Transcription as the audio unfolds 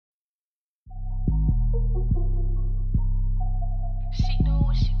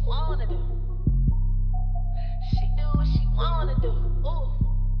wanna do. She do what she wanna do. Ooh.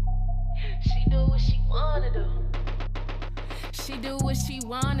 She do what she wanna do. She do what she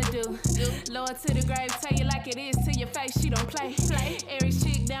wanna do. Lower to the grave, tell you like it is to your face. She don't play. Every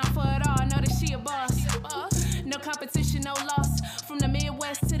chick down for it all, know that she a boss. No competition, no loss. From the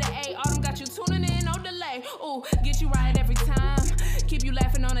Midwest to the A, Autumn got you tuning in, no delay. Ooh, get you right every time. Keep you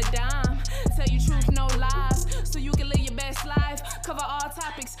laughing on a dime. Tell you truth, no lies. So you can live your best life. Cover all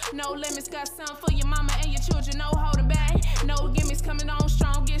topics, no limits. Got some for your mama and your children, no holding back. No gimmicks, coming on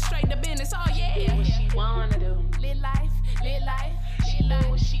strong, get straight to business. Oh yeah. Do what she wanna do. Live life, live life. She do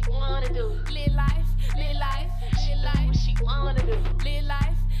what she wanna do. Live life, live life, She live do life. what she wanna do. Live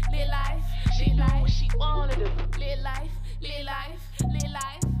life, live life, She live do life. what she wanna do. Live life, live life, live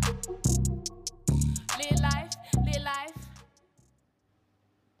life. Live life, live life.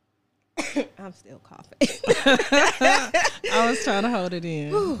 I'm still coughing. I was trying to hold it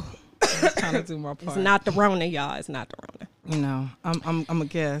in. I was trying to do my part. It's not the Rona, y'all. It's not the Rona. You know, I'm a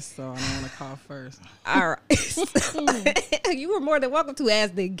guest, so I don't want to cough first. All right. You were more than welcome to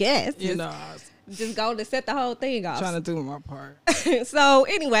as the guest. You know, I was Just go to set the whole thing off. trying to do my part. So,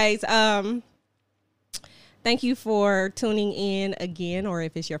 anyways, thank you for tuning in again, or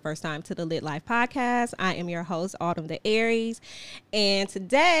if it's your first time to the Lit Life podcast. I am your host, Autumn the Aries, and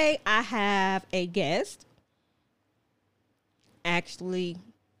today I have a guest, actually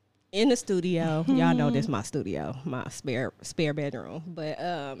in the studio. Y'all know this is my studio, my spare bedroom, but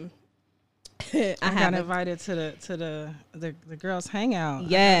I got invited to the girls' hangout.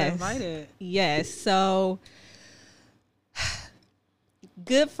 Yes. I got invited. Yes. So,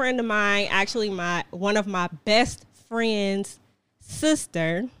 good friend of mine, actually one of my best friend's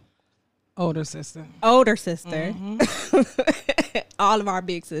sister, Older sister. all of our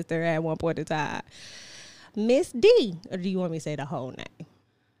big sister at one point in time, Miss D. Or do you want me to say the whole name?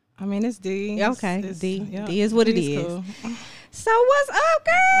 I mean, it's D. Okay, It's- D. yeah, D is what it D is. cool. So what's up,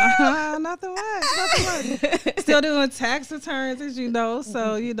 girl? Nothing much. Still doing tax returns, as you know.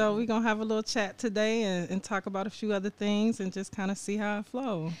 So, you know, we're going to have a little chat today and talk about a few other things and just kind of see how it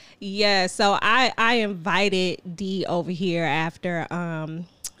flows. Yeah, so I invited D over here after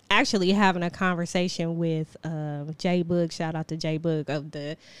actually having a conversation with Jay Boog. Shout out to Jay Boog of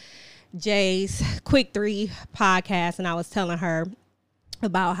the Jay's Quick 3 podcast. And I was telling her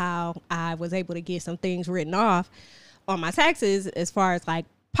about how I was able to get some things written off on my taxes as far as like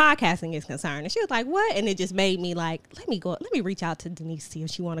podcasting is concerned. And she was like, what? And it just made me like, let me reach out to Denise, see if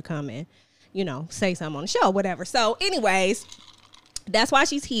she want to come and, you know, say something on the show, whatever. So anyways, that's why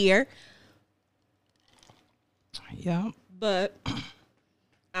she's here. Yeah. But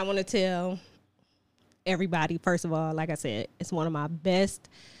I want to tell everybody, first of all, like I said, it's one of my best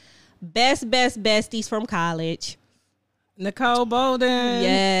besties from college. Nicole Bolden.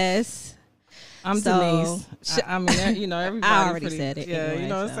 Yes. I'm So, Denise. I mean, you know, everybody. I already said it. Yeah, anyway, you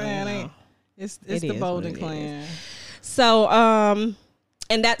know what I'm so, saying? you know. It's It the is Bolden what it clan. So,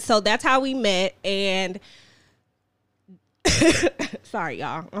 and that's how we met. And sorry,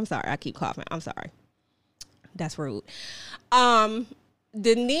 y'all. I'm sorry. I keep coughing. I'm sorry. That's rude.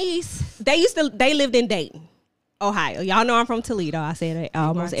 Denise, they lived in Dayton, Ohio. Y'all know I'm from Toledo. I said it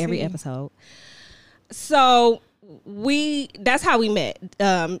almost every TYT. episode. So that's how we met.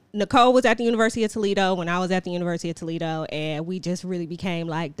 Nicole was at the University of Toledo when I was at the University of Toledo, and we just really became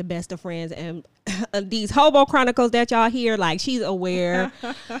like the best of friends. And these Hobo Chronicles that y'all hear, like she's aware,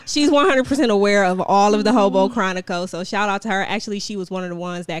 she's 100% aware of all of the Hobo Chronicles. So shout out to her. Actually, she was one of the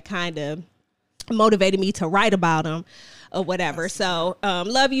ones that kind of motivated me to write about them or whatever. So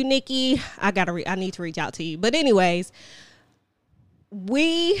love you, Nikki. I need to reach out to you. But anyways,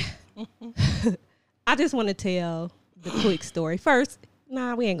 I just want to tell the quick story. First,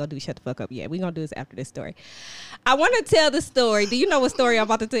 nah, we ain't going to do shut the fuck up yet. We're going to do this after this story. I want to tell the story. Do you know what story I'm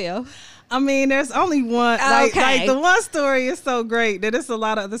about to tell? I mean, there's only one. Like Okay. the one story is so great that there's a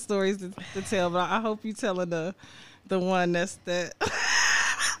lot of other stories to tell. But I hope you telling the one that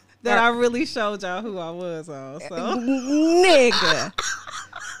I really showed y'all who I was on. So Nigga.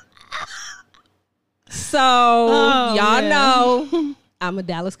 So, Oh, y'all man. know I'm a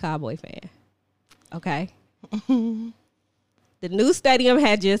Dallas Cowboy fan. Okay. The new stadium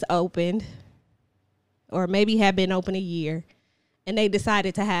had just opened, or maybe had been open a year, and they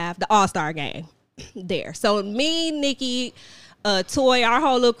decided to have the All-Star game there. So me, Nikki, Toy, our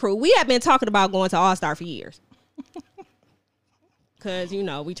whole little crew, we have been talking about going to All-Star for years. Because, you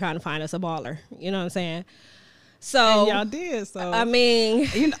know, we trying to find us a baller. You know what I'm saying? So and y'all did. So I mean,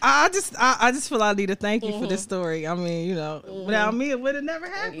 you know, I just feel I need to thank you for this story. I mean, you know, without me, it would have never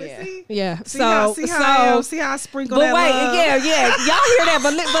happened. See, yeah. See how I sprinkle but that wait, love. yeah, y'all hear that,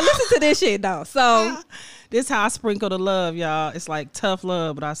 but listen to this shit though. So This how I sprinkle the love, y'all. It's like tough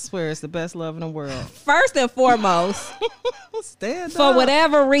love, but I swear it's the best love in the world. first and foremost, Stand for up.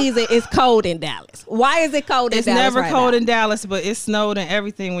 whatever reason, it's cold in Dallas. Why is it cold in It's Dallas? never right cold now? in Dallas, but it snowed and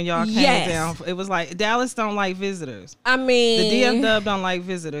everything when y'all came Yes. down. It was like Dallas don't like visitors. I mean, The DF Dub don't like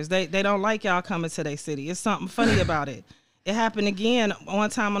visitors. They don't like y'all coming to their city. It's something funny about it. It happened again one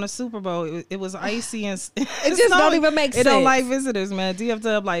time on the Super Bowl. It was icy and it just don't even make It don't sense. like visitors, man. DF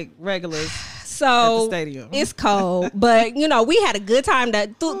Dub like regulars. so at the stadium. it's cold, but you know we had a good time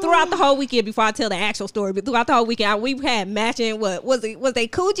throughout the whole weekend. Before I tell the actual story, but throughout the whole weekend, we had matching. What was it? Was they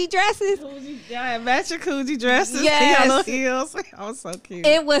Coogi dresses? Y'all had matching Coogi dresses. Yes. Yellow heels. I was so cute.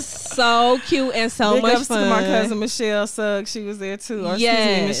 It was so cute and so Big much ups fun. to my cousin Michelle Sugg. She was there too. Or excuse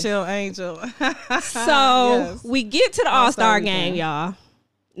Yes. me, Michelle Angel. So Yes. we get to the All-Star All-Star weekend. game, y'all.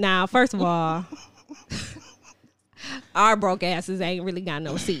 Now, first of all, our broke asses ain't really got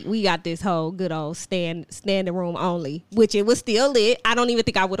no seat. We got this whole good old standing room only, which it was still lit. I don't even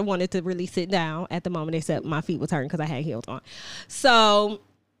think I would have wanted to really sit down at the moment, except my feet was hurting because I had heels on. So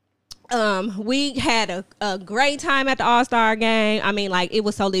we had a great time at the All-Star game. I mean, like, it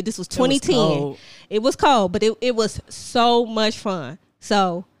was so lit. This was 2010. cold. It was cold, but it was so much fun.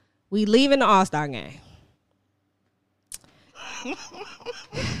 So we leaving the All-Star game.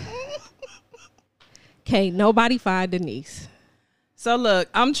 Can't nobody find Denise. So look,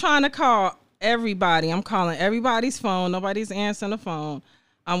 I'm trying to call everybody. I'm calling everybody's phone. Nobody's answering the phone.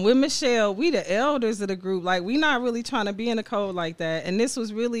 I'm with Michelle. We the elders of the group. Like, we not really trying to be in the cold like that. And this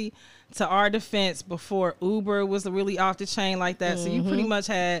was really to our defense before Uber was really off the chain like that. So you pretty much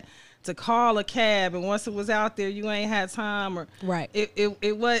had to call a cab, and once it was out there, you ain't had time. Or Right.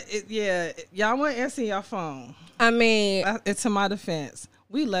 Yeah. Y'all weren't answering your phone. I mean, To my defense,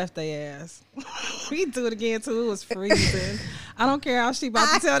 we left their ass. We do it again too. It was freezing. I don't care how she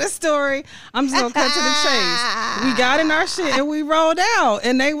about to tell this story. I'm just gonna cut to the chase. We got in our shit and we rolled out,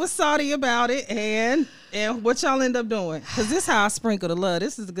 and they was salty about it. And what y'all end up doing? Because this how I sprinkle the love.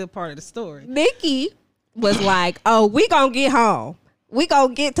 This is the good part of the story. Nikki was like, "Oh, we gonna get home. We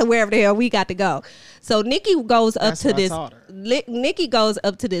gonna get to wherever the hell we got to go." So Nikki goes up That's to what I this. taught her. Nikki goes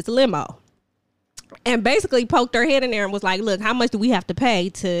up to this limo, and basically poked her head in there and was like, "Look, how much do we have to pay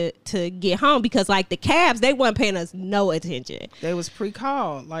to get home?" Because like the cabs, they weren't paying us no attention. They was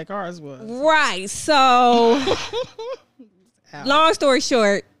pre-called like ours was. Right. So, long story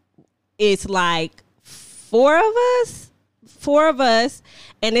short, it's like four of us,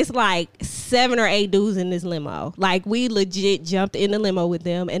 and it's like 7 or 8 dudes in this limo. Like, we legit jumped in the limo with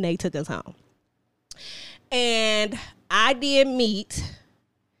them, and they took us home. And I did meet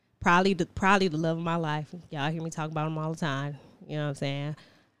probably the love of my life. Y'all hear me talk about him all the time. You know what I'm saying?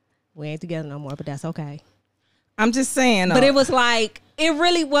 We ain't together no more, but that's okay. I'm just saying. But it was like, it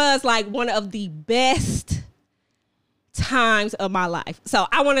really was like one of the best times of my life. So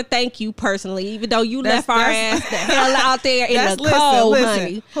I want to thank you personally, even though you left our ass the hell out there in the cold,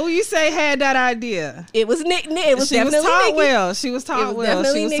 honey. Who you say had that idea? It was Nick. It was She definitely was taught Nikki. well. She was It taught was well.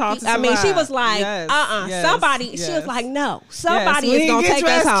 definitely She was taught Nikki. to I mean, she survive. was like, Yes, somebody. yes. She was like, no, somebody Yes, we is gonna ain't take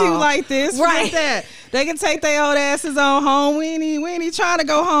get us dressed cute home like this. Right. Forget that. They can take their old asses on home. We ain't trying to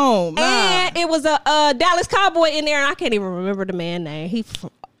go home. Nah. And it was a Dallas Cowboy in there, and I can't even remember the man name. He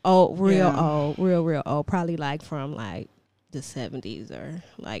real old, probably like from like the 70s or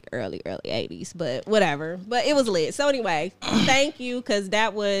like early 80s, but whatever. But it was lit. So anyway, thank you, because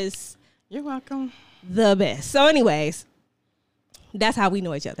that was You're welcome. the best. So anyways, that's how we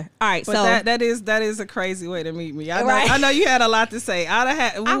know each other. All right, But so that is a crazy way to meet me. I know, Right. I know you had a lot to say. I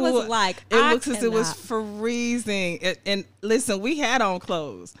was like, it I was because it was cannot. freezing. And listen, we had on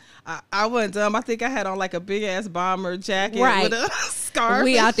clothes. I wasn't dumb. I think I had on like a big ass bomber jacket Right. with a scarf.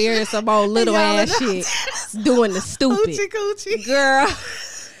 we and out there in some old little y'all ass in shit doing the stupid. coochie Girl,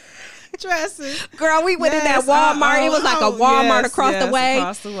 dresses. we went in that Yes, Walmart. It was like a Walmart across the way.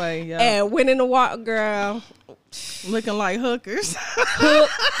 Across the way, yeah. And went in the water, girl. Looking like hookers.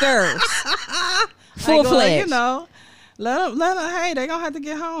 Hookers. Full Like, well, fledged. you know, let them. Hey, they gonna have to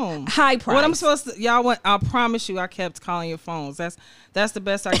get home. High price. What I'm supposed to, y'all want? I promise you, I kept calling your phones. That's the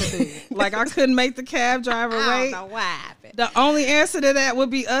best I could do. Like, I couldn't make the cab driver I wait. don't know what happened. The only answer to that would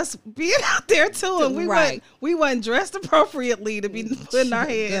be us being out there too, and Right. we wasn't dressed appropriately to be putting our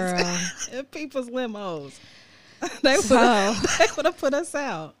heads Girl. in people's limos. They So- would have put us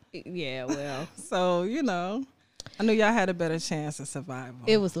out. Yeah, well. So you know. I knew y'all had a better chance of survival.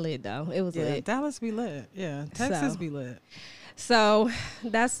 It was lit though. It was lit. Dallas be lit. Yeah, Texas So. be lit. So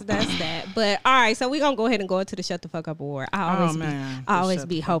that's that. But all right, so we're gonna go ahead and go into the Shut the Fuck Up Award. I always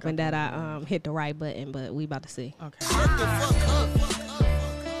be hoping that I hit the right button, but we about to see. Okay.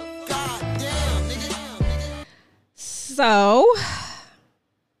 So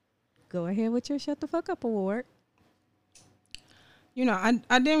go ahead with your Shut the Fuck Up Award. You know,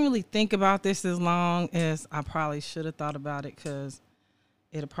 I didn't really think about this as long as I probably should have thought about it, because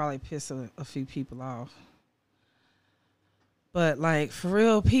it'll probably piss a few people off. But like, for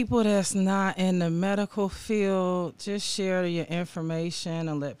real, people that's not in the medical field, just share your information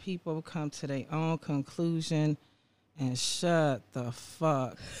and let people come to their own conclusion and shut the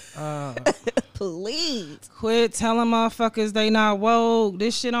fuck up. Please. Quit telling motherfuckers they not woke.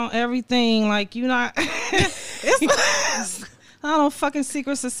 This shit on everything. Like, you not. It's I don't fucking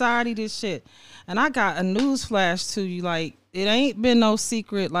secret society this shit. And I got a news flash to you. Like, it ain't been no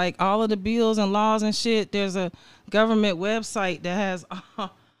secret. Like, all of the bills and laws and shit, there's a government website that has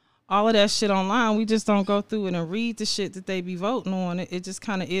all of that shit online. We just don't go through it and read the shit that they be voting on. It just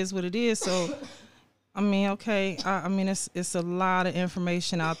kind of is what it is. So, I mean, okay. I mean, it's a lot of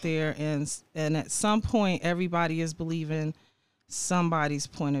information out there. And at some point, everybody is believing somebody's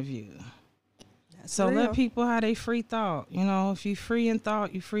point of view. So real. let people have their free thought. You know, if you free in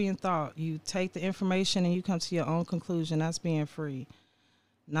thought, you free in thought. You take the information and you come to your own conclusion. That's being free.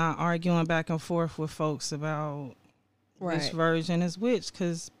 Not arguing back and forth with folks about which version is which,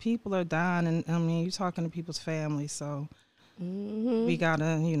 because people are dying. And, I mean, you're talking to people's families. So we got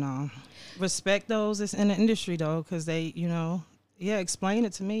to, you know, respect those that's in the industry, though, because they, you know, explain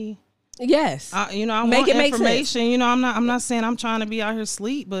it to me. Yes. You know, I Make want it make information. sense. You know, I'm not saying I'm trying to be out here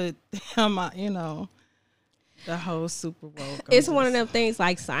asleep, but I'm not, you know, the whole super woke. It's one of them things,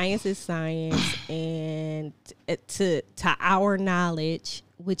 like, science is science, and to our knowledge,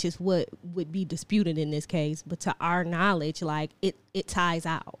 which is what would be disputed in this case, but to our knowledge, like, it ties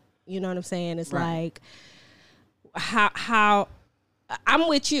out. You know what I'm saying? It's right. like how I'm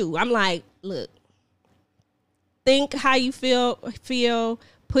with you. I'm like, look, think how you feel.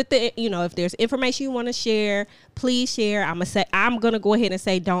 Put the, you know, if there's information you want to share, please share. I'm gonna go ahead and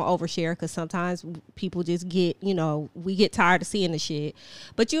say don't overshare, because sometimes people just get, you know, we get tired of seeing the shit.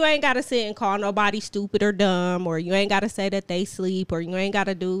 But you ain't gotta sit and call nobody stupid or dumb, or you ain't gotta say that they sleep, or you ain't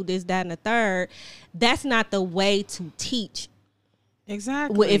gotta do this, that, and the third. That's not the way to teach.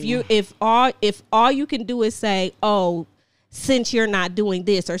 Exactly. If all you can do is say, oh, since you're not doing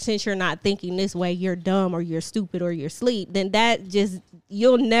this, or since you're not thinking this way, you're dumb, or you're stupid, or you're asleep, then that just,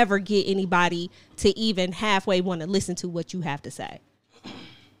 you'll never get anybody to even halfway want to listen to what you have to say.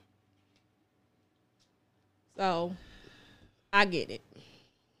 So I get it.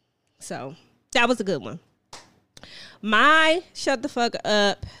 So that was a good one. My shut the fuck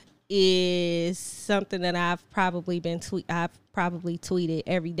up is something that I've probably tweeted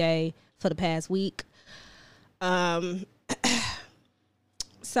every day for the past week.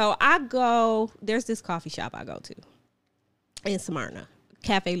 So there's this coffee shop I go to in Smyrna,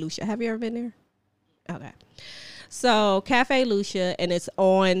 Cafe Lucia. Have you ever been there? Okay. So Cafe Lucia, and it's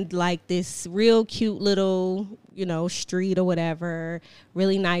on like this real cute little, you know, street or whatever,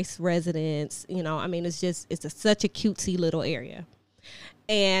 really nice residence. You know, I mean, it's such a cutesy little area.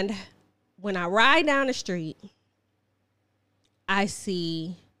 And when I ride down the street, I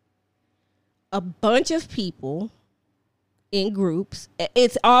see a bunch of people in groups.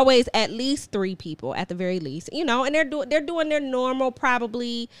 It's always at least 3 people at the very least, you know, and they're doing their normal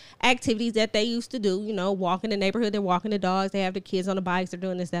probably activities that they used to do, you know, walking the neighborhood, they're walking the dogs, they have the kids on the bikes, they're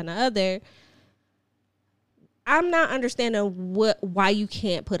doing this, that, and the other. I'm not understanding why you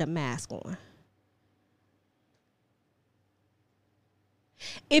can't put a mask on.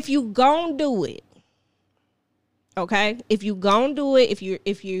 If you gon' do it, okay? If you gon' do it,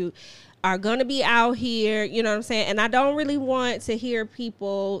 if you are going to be out here, you know what I'm saying? And I don't really want to hear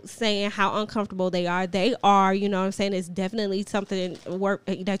people saying how uncomfortable they are. They are, you know what I'm saying? It's definitely something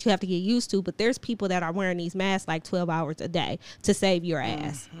that you have to get used to. But there's people that are wearing these masks like 12 hours a day to save your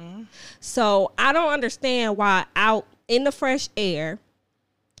ass. Mm-hmm. So I don't understand why out in the fresh air,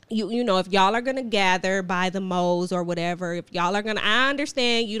 you know, if y'all are going to gather by the Moe's or whatever, if y'all are going to, I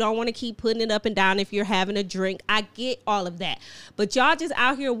understand you don't want to keep putting it up and down if you're having a drink. I get all of that. But y'all just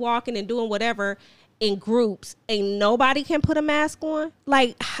out here walking and doing whatever in groups, and nobody can put a mask on.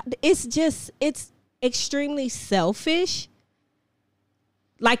 Like, it's extremely selfish.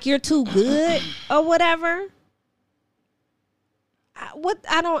 Like you're too good or whatever.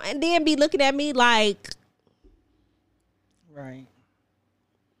 And then be looking at me like. Right.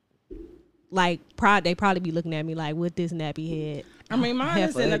 like they probably be looking at me like, with this nappy head. I mean, mine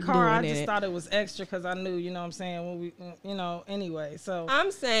is in the heifer car. I doing just it. thought it was extra because I knew, you know what I'm saying, when we, you know, anyway. So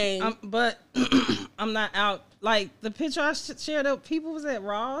I'm saying, but I'm not out. Like the picture I shared up, people was at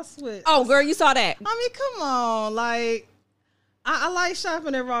Ross with. oh, girl, you saw that. I mean, come on, like. I like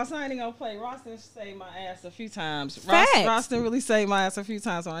shopping at Ross. I ain't gonna play. Ross didn't save my ass a few times. Ross didn't really save my ass a few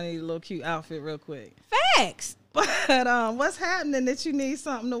times, so I need a little cute outfit real quick. Facts. But what's happening that you need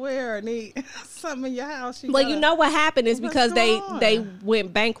something to wear or need something in your house? Well, you know what happened is What's because they going on?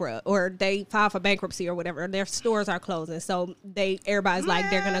 went bankrupt or they filed for bankruptcy or whatever. Their stores are closing, so everybody's like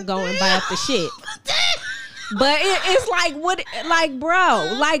they're gonna go and buy up the shit. But it's like, what, like,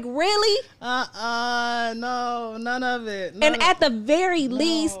 bro, like, really? No, none of it. And at the very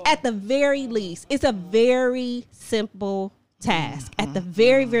least, it's a very simple task. At the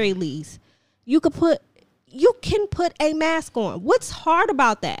very, very least, you can put a mask on. What's hard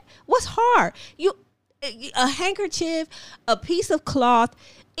about that? What's hard? A handkerchief, a piece of cloth,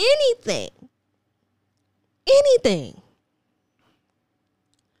 anything.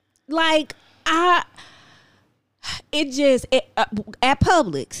 Like, at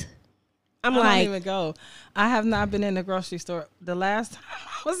Publix, I don't even go. I have not been in the grocery store. The last time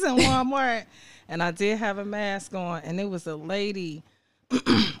I was in Walmart and I did have a mask on, and it was a lady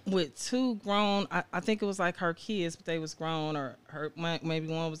with two grown, I think it was like her kids, but they was grown, or maybe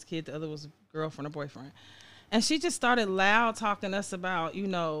one was a kid, the other was a girlfriend or boyfriend. And she just started loud talking to us about, you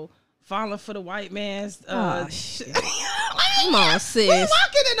know, falling for the white man's. Shit. Come on, sis. We walking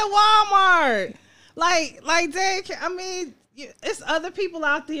into Walmart. Like, I mean, it's other people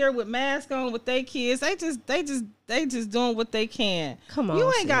out there with masks on with their kids. They just doing what they can. Come on, you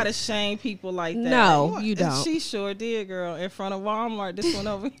ain't sis. gotta shame people like that. No, you don't. And she sure did, girl, in front of Walmart. This one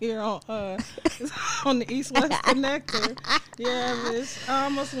over here on the East West Connector. Yeah, bitch. I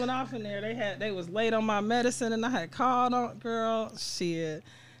almost went off in there. They was late on my medicine, and I had called on, girl. Shit,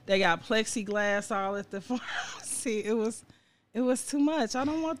 they got plexiglass all at the pharmacy. It was too much. I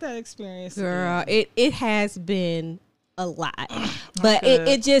don't want that experience. Girl, it has been a lot. But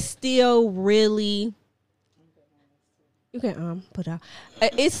it just still really, you can put out.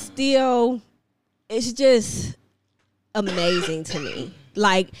 It's just amazing to me.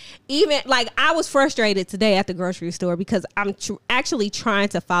 Like, even like I was frustrated today at the grocery store because I'm actually trying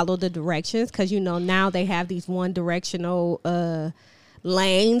to follow the directions, because you know now they have these one directional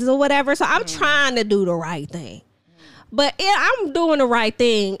lanes or whatever. So I'm trying to do the right thing. But I'm doing the right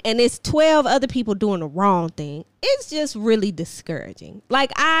thing, and it's 12 other people doing the wrong thing. It's just really discouraging.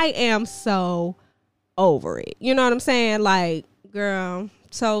 Like, I am so over it. You know what I'm saying? Like, girl,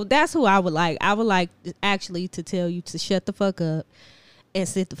 so that's who I would like. I would like actually to tell you to shut the fuck up and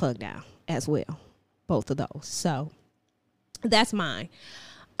sit the fuck down as well. Both of those. So that's mine.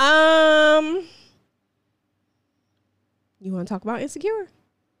 You want to talk about Insecure?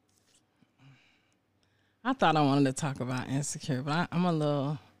 I thought I wanted to talk about Insecure, but I'm a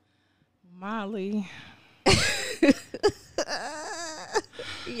little Molly.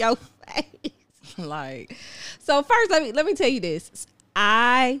 Your face. Like, so first, let me tell you this.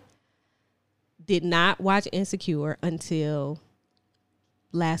 I did not watch Insecure until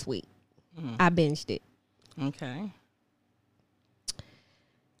last week. I binged it. Okay.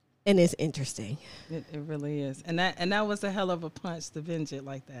 And it's interesting. It really is. And that was a hell of a punch to binge it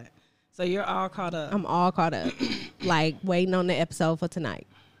like that. So you're all caught up. I'm all caught up. Like, waiting on the episode for tonight.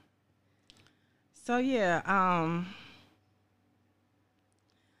 So yeah,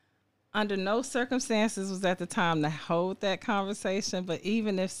 under no circumstances was at the time to hold that conversation, but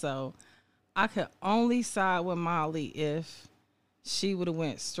even if so, I could only side with Molly if she would have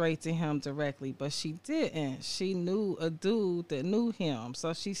went straight to him directly, but she didn't. She knew a dude that knew him,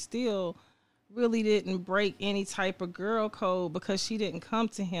 so she still really didn't break any type of girl code because she didn't come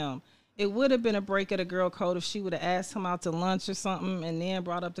to him. It would have been a break of the girl code if she would have asked him out to lunch or something and then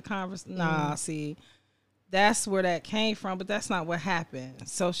brought up the conversation. Nah, see, that's where that came from, but that's not what happened.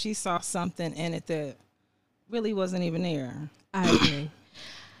 So she saw something in it that really wasn't even there. I agree.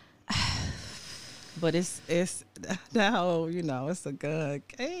 But it's that whole, you know, it's a good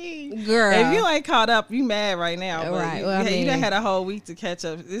game. Girl. If you ain't caught up, you mad right now. But Right. You, Well, I you mean, done had a whole week to catch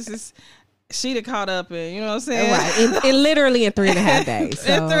up. She'd have caught up in, you know what I'm saying? right. In literally in 3.5 days.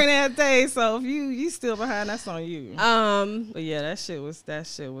 So. In 3.5 days. So if you still behind, that's on you. But yeah, that shit was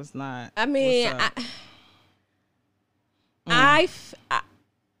not. I mean, what's up.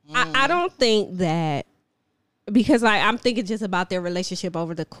 I don't think that, because I'm thinking just about their relationship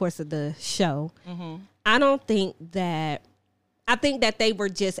over the course of the show. Mm-hmm. I don't think that I think that they were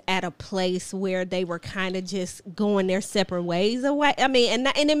just at a place where they were kind of just going their separate ways away. I mean,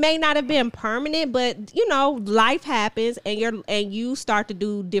 and it may not have been permanent, but you know, life happens, and you start to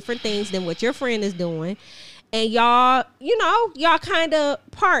do different things than what your friend is doing, and y'all kind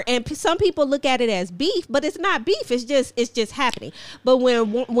of part. And some people look at it as beef, but it's not beef. It's just happening. But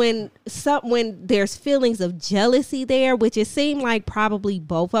when there's feelings of jealousy there, which it seemed like probably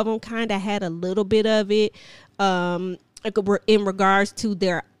both of them kind of had a little bit of it. In regards to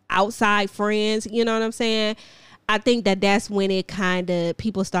their outside friends, you know what I'm saying? I think that's when it kind of,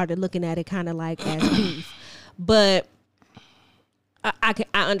 people started looking at it kind of like as beef. But I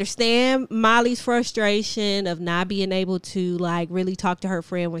understand Molly's frustration of not being able to like really talk to her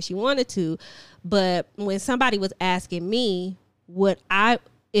friend when she wanted to. But when somebody was asking me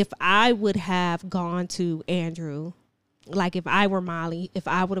if I would have gone to Andrew, like if I were Molly, if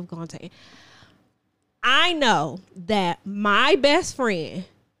I would have gone to, I know that my best friend,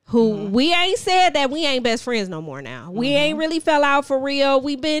 who we ain't said that we ain't best friends no more now. We ain't really fell out for real.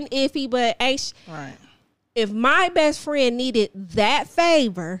 We been iffy, but right. If my best friend needed that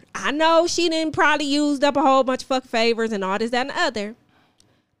favor, I know she didn't probably used up a whole bunch of fucking favors and all this, that, and the other,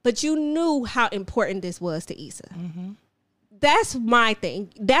 but you knew how important this was to Issa. That's my thing.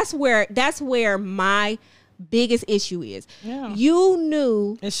 That's where my biggest issue is. Yeah. You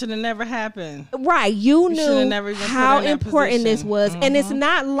knew it should have never happened. Right. You knew never how important this was. And it's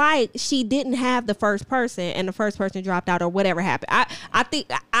not like she didn't have the first person and the first person dropped out or whatever happened. I think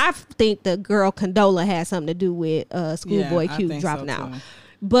the girl Condola had something to do with Schoolboy Q dropping out.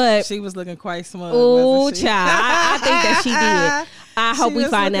 But she was looking quite smug. Oh, child. I think that she did. I hope we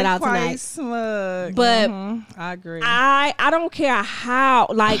find that out tonight. Smug. But I agree. I don't care how,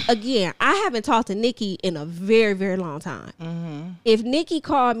 like, again, I haven't talked to Nikki in a very, very long time. If Nikki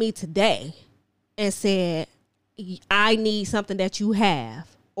called me today and said, I need something that you have,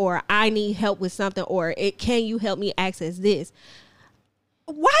 or I need help with something, or can you help me access this?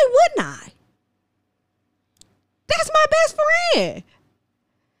 Why wouldn't I? That's my best friend.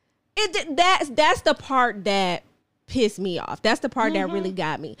 That's the part that pissed me off. That's the part that really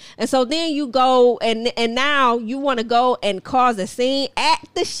got me. And so then you go and now you want to go and cause a scene at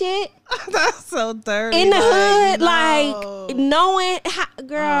the shit. That's so dirty. In the hood, like knowing how,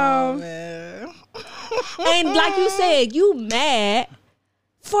 girl. Oh, man. And like you said, you mad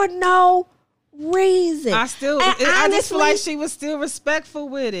for no reason. I just feel like she was still respectful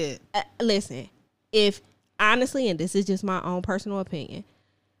with it. Listen, if honestly, and this is just my own personal opinion,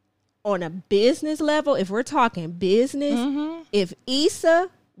 on a business level, if we're talking business, if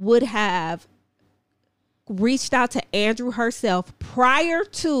Issa would have reached out to Andrew herself prior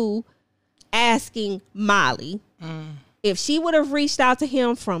to asking Molly, if she would have reached out to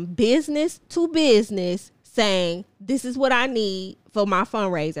him from business to business saying, this is what I need for my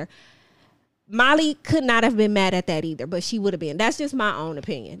fundraiser, Molly could not have been mad at that either, but she would have been. That's just my own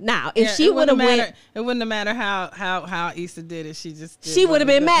opinion. Now, if she would have went, it wouldn't have mattered how Issa did it. She would have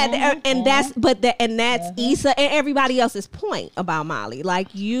been mad, and that's Issa and everybody else's point about Molly.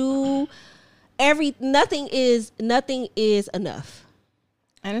 Like nothing is enough,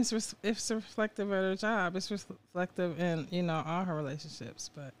 and it's reflective of her job. It's reflective in all her relationships,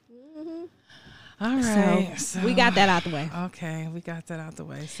 but. All right. So we got that out the way. Okay, we got that out the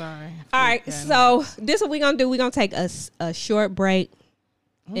way. Sorry. All right. So this is what we're going to do. We're going to take a short break,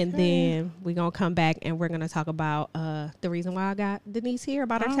 and then we're going to come back, and we're going to talk about the reason why I got Denise here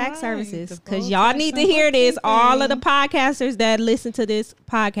about our tax services. Because y'all need to hear this. All of the podcasters that listen to this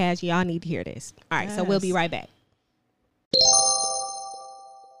podcast, y'all need to hear this. All right. Yes. So we'll be right back.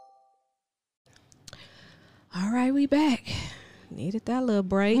 All right. We back. Needed that little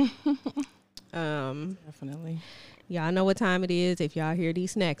break. Definitely. Y'all know what time it is if y'all hear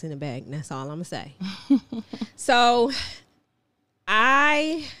these snacks in the bag. That's all I'm gonna say. So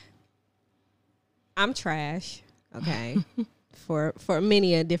I'm trash, okay, for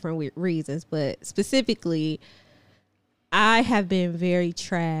many different reasons, but specifically I have been very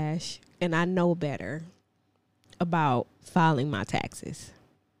trash, and I know better about filing my taxes.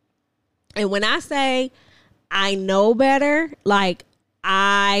 And when I say I know better, like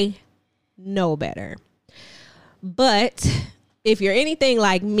I know better. But if you're anything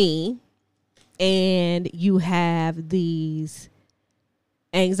like me and you have these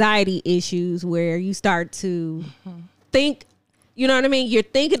anxiety issues where you start to think You know what I mean? You're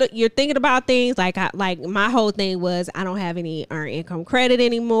thinking about things like my whole thing was I don't have any earned income credit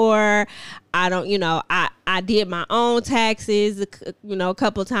anymore. I don't, I did my own taxes, a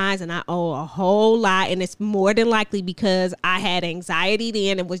couple of times, and I owe a whole lot. And it's more than likely because I had anxiety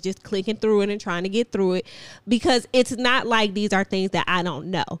then and was just clicking through it and trying to get through it, because it's not like these are things that I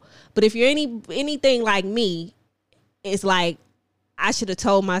don't know. But if you're anything like me, it's like I should have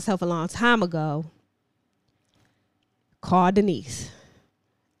told myself a long time ago, call Denise.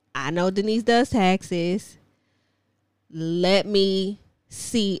 I know Denise does taxes. Let me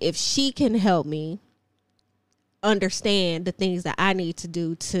see if she can help me understand the things that I need to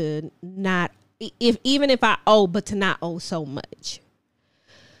do to not, even if I owe, but to not owe so much.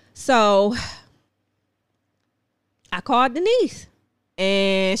 So I called Denise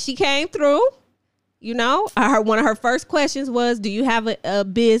and she came through. One of her first questions was, do you have a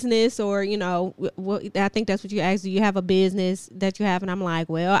business, or, I think that's what you asked. Do you have a business that you have? And I'm like,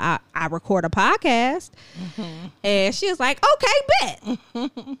 well, I record a podcast. Mm-hmm. And she was like, okay,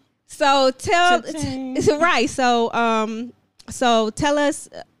 bet. So right. So tell us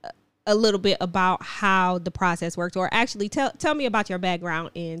a little bit about how the process works, or actually tell me about your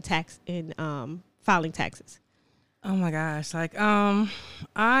background in filing taxes. Oh my gosh.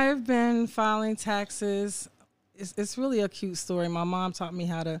 I've been filing taxes. It's really a cute story. My mom taught me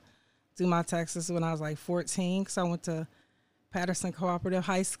how to do my taxes when I was 14, because I went to Patterson Cooperative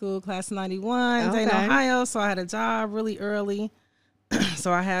High School, class of 91, Dayton, Ohio. So I had a job really early.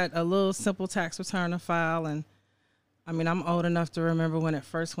 So I had a little simple tax return to file. And I mean, I'm old enough to remember when it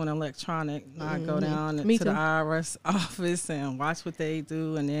first went electronic. I go down to the IRS office and watch what they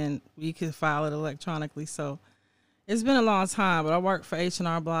do, and then we could file it electronically. So it's been a long time, but I worked for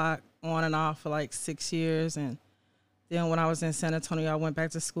H&R Block on and off for 6 years. And then when I was in San Antonio, I went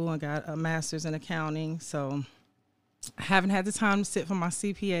back to school and got a master's in accounting. So I haven't had the time to sit for my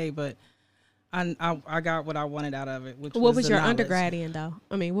CPA, but I got what I wanted out of it. What was your undergrad in, though?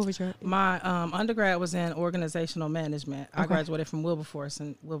 I mean, what was your... My undergrad was in organizational management. Okay. I graduated from Wilberforce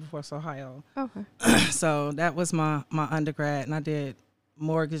in Wilberforce, Ohio. Okay. So that was my undergrad, and I did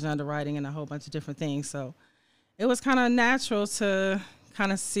mortgage underwriting and a whole bunch of different things. So it was kind of natural to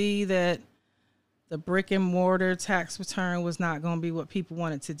kind of see that the brick and mortar tax return was not going to be what people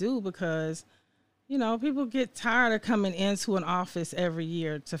wanted to do, because, people get tired of coming into an office every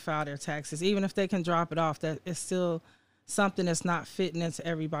year to file their taxes. Even if they can drop it off, that is still something that's not fitting into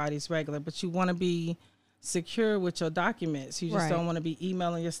everybody's regular. But you want to be secure with your documents. You just don't want to be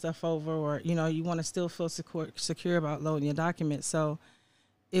emailing your stuff over, or, you want to still feel secure about loading your documents. So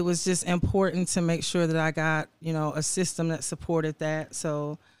it was just important to make sure that I got, a system that supported that.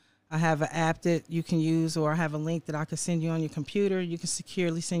 So I have an app that you can use, or I have a link that I can send you on your computer. You can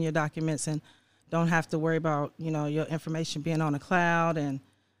securely send your documents and don't have to worry about, your information being on the cloud and,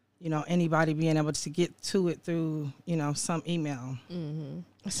 anybody being able to get to it through, some email. Mm-hmm.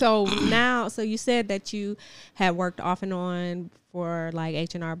 So you said that you had worked off and on for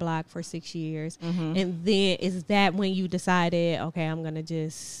H&R Block for 6 years. Mm-hmm. And then is that when you decided, okay, I'm going to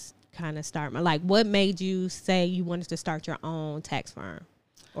just kind of start what made you say you wanted to start your own tax firm?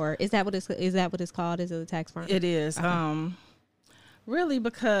 Or is that what it's called? Is it a tax firm? It is. Okay. Really,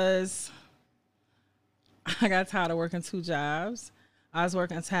 because I got tired of working 2 jobs. I was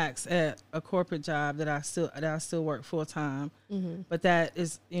working tax at a corporate job that I still work full time, mm-hmm. but that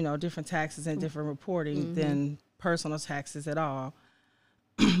is, different taxes and different reporting mm-hmm. than personal taxes at all.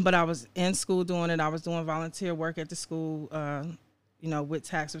 But I was in school doing it. I was doing volunteer work at the school, with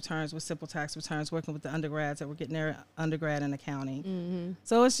tax returns, with simple tax returns, working with the undergrads that were getting their undergrad in accounting. Mm-hmm.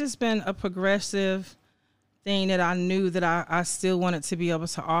 So it's just been a progressive thing that I knew that I still wanted to be able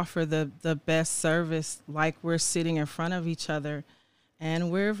to offer the best service, like we're sitting in front of each other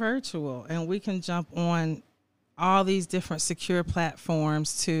and we're virtual and we can jump on all these different secure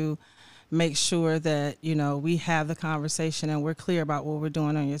platforms to make sure that, we have the conversation and we're clear about what we're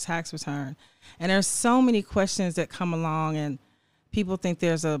doing on your tax return. And there's so many questions that come along, and people think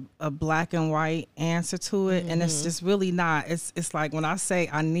there's a black and white answer to it. Mm-hmm. And it's just really not. It's like when I say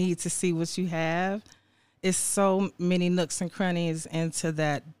I need to see what you have, it's so many nooks and crannies into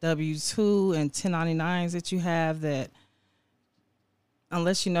that W-2 and 1099s that you have that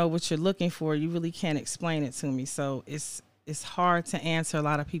unless you know what you're looking for, you really can't explain it to me. So it's hard to answer a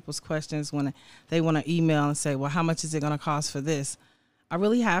lot of people's questions when they want to email and say, well, how much is it going to cost for this? I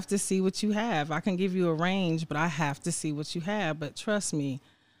really have to see what you have. I can give you a range, but I have to see what you have. But trust me,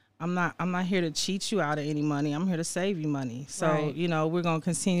 I'm not here to cheat you out of any money. I'm here to save you money. So, right. We're going to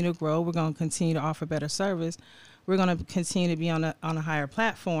continue to grow. We're going to continue to offer better service. We're going to continue to be on a higher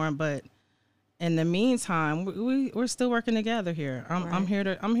platform. But in the meantime, we're still working together here. I'm here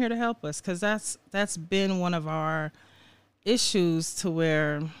to help us, because that's been one of our issues, to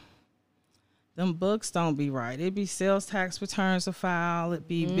where them books don't be right. It be sales tax returns to file. It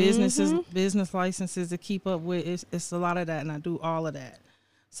be business licenses to keep up with. It's a lot of that, and I do all of that.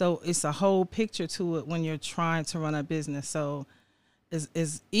 So it's a whole picture to it when you're trying to run a business. So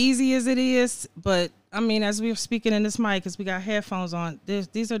as easy as it is, but I mean, as we were speaking in this mic, because we got headphones on,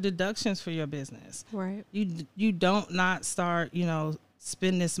 these are deductions for your business. Right. You don't not start,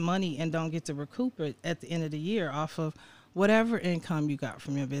 spend this money and don't get to recoup it at the end of the year off of whatever income you got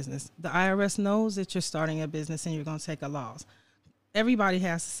from your business. The IRS knows that you're starting a business and you're going to take a loss. Everybody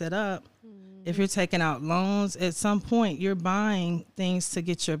has to set up. If you're taking out loans, at some point you're buying things to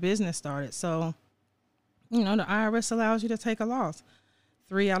get your business started. So, the IRS allows you to take a loss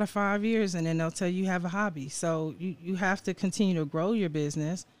 3 out of 5 years, and then they'll tell you have a hobby. So you have to continue to grow your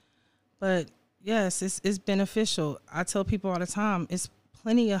business. But yes, it's beneficial. I tell people all the time, it's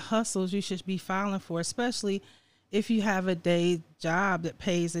plenty of hustles you should be filing for, especially if you have a day job that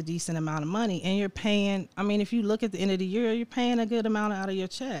pays a decent amount of money, and you're paying, if you look at the end of the year, you're paying a good amount out of your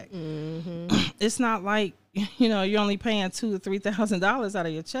check. It's not like, you're only paying $2,000 to $3,000 out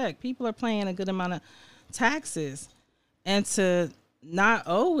of your check. People are paying a good amount of taxes, and to not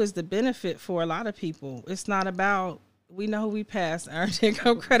owe is the benefit for a lot of people. It's not about, we know we passed earned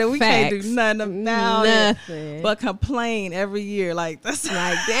income credit. We Facts. can't do nothing about it but complain every year. Like, that's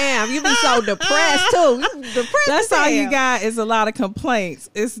Like, damn, you be so depressed too. You depressed. That's as all you hell. got is a lot of complaints.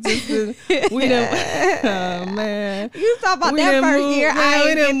 It's just we didn't. Oh man, You talk about We that done first moved- year. man, I we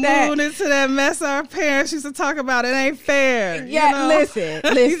ain't done get that. moved into that mess our parents used to talk about. It ain't fair. Yeah, listen.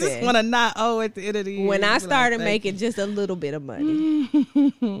 You just want to not owe at the end of the year. When You I be started like, making just a little bit of money,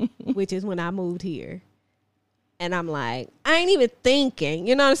 which is when I moved here, and I'm like, I ain't even thinking.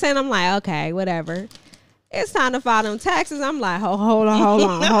 You know what I'm saying? I'm like, okay, whatever. It's time to file them taxes. I'm like, hold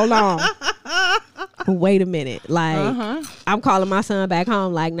on. Wait a minute. Like, I'm calling my son back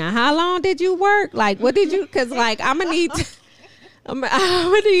home. Like, now, how long did you work? Like, what did you? Because like, I'm gonna need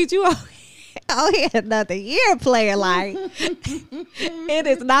you. Oh, yeah, another year, player. Like, it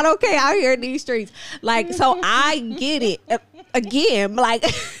is not okay out here in these streets. Like, so I get it. Again, like,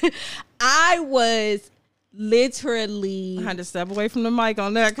 I was literally. I had to step away from the mic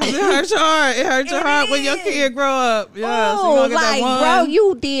on that because it hurts your heart. It hurts your heart when your kid grow up. Yeah, so you gonna get that like, one. bro,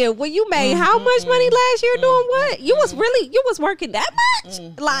 you did. Well, you made how much money last year doing what? You was working that much?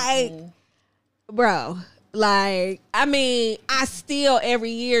 Like, bro. Like, I still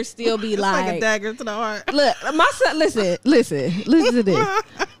every year still be It's like a dagger to the heart. look, my son, listen to this.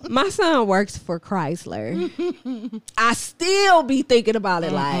 My son works for Chrysler. I still be thinking about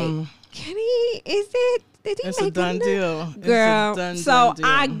it like, can he, did he It's make a done enough? deal. Girl, It's a done deal.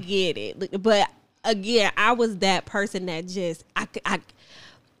 I get it. But again, I was that person that just,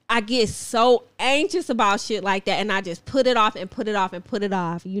 I get so anxious about shit like that, and I just put it off and put it off and put it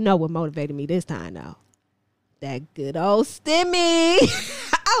off. You know what motivated me this time, though? That good old stimmy.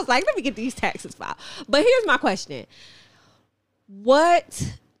 I was like, let me get these taxes filed. But here's my question.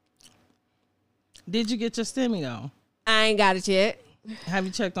 What? Did you get your stimmy though? I ain't got it yet. Have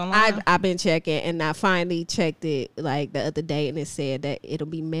you checked online? I've been checking, and I finally checked it like the other day, and it said that it'll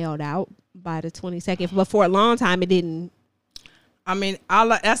be mailed out by the 22nd. But for a long time, it didn't.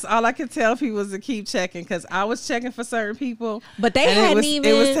 That's all I could tell people is to keep checking, because I was checking for certain people, But they and hadn't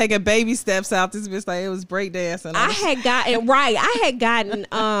it was taking baby steps out. This bitch, like, it was breakdancing. I had gotten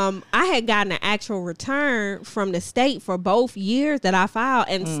I had gotten an actual return from the state for both years that I filed,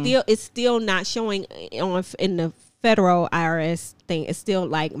 and it's still not showing in the federal IRS thing. It's still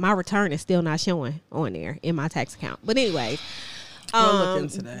like my return is still not showing on there in my tax account. But anyway, we'll look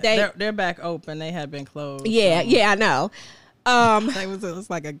into that. They're back open. They had been closed. Yeah, I know. It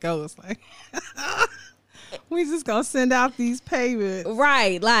was like a ghost. Like, we just gonna send out these payments,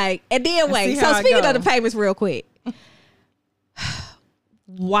 right? Like, and then wait. see So how it speaking go. of the payments, real quick,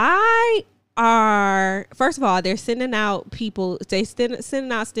 why are first of all they're sending out people? They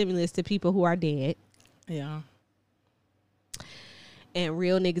sending out stimulus to people who are dead, Yeah. and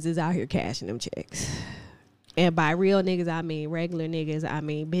real niggas is out here cashing them checks. And by real niggas, I mean regular niggas. I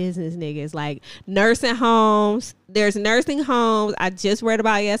mean business niggas, like nursing homes. There's nursing homes I just read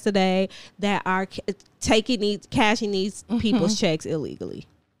about yesterday that are cashing these people's checks illegally.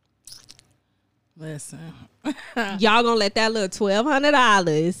 Listen, Y'all gonna let that little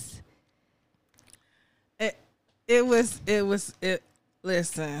 $1,200?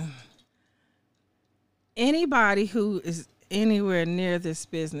 Listen, anybody who is anywhere near this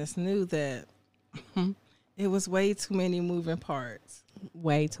business knew that it was way too many moving parts.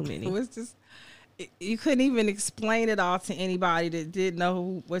 Way too It many. was just, you couldn't even explain it all to anybody that didn't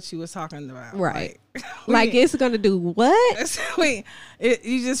know what you was talking about. Right. Like it's gonna do what?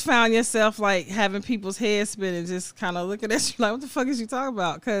 You just found yourself like having people's heads spinning, just kind of looking at you like, what the fuck is you talking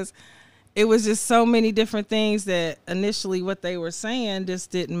about? Because it was just so many different things that initially what they were saying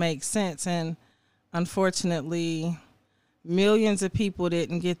just didn't make sense. And unfortunately, millions of people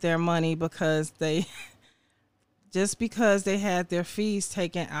didn't get their money because just because they had their fees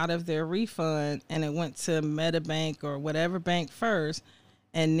taken out of their refund and it went to MetaBank or whatever bank first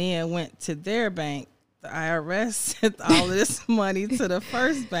and then went to their bank, the IRS sent all of this money to the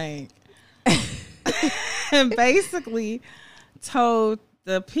first bank and basically told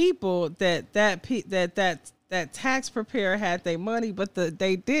the people that tax preparer had their money, but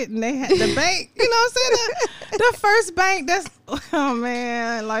they didn't. They had the bank. You know what I'm saying? The first bank. That's, oh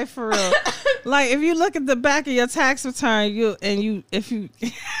man, like for real. Like if you look at the back of your tax return, if you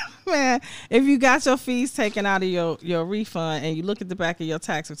got your fees taken out of your refund and you look at the back of your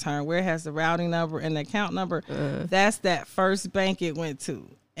tax return where it has the routing number and the account number, that's that first bank it went to.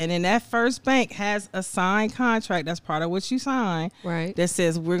 And then that first bank has a signed contract. That's part of what you sign. Right. That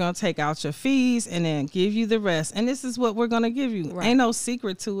says we're going to take out your fees and then give you the rest. And this is what we're going to give you. Right. Ain't no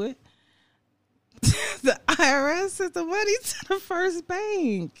secret to it. The IRS sent the money to the first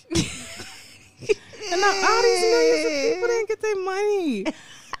bank. And now all these millions of people didn't get their money.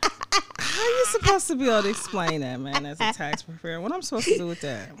 How are you supposed to be able to explain that, man, as a tax preparer? What I'm supposed to do with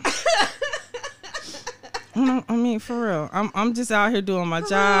that? I mean, for real. I'm just out here doing my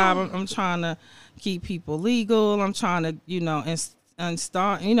job. I'm trying to keep people legal. I'm trying to, and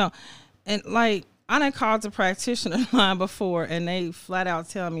start, and like I done called the practitioner line before, and they flat out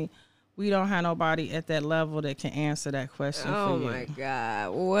tell me we don't have nobody at that level that can answer that question for you. Oh my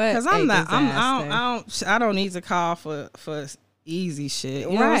God, what? Because I don't need to call for easy shit.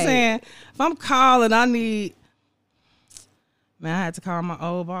 You know what I'm saying? If I'm calling, I had to call my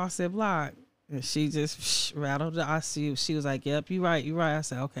old boss at Block. And she just rattled the ICU. She was like, yep, you're right. I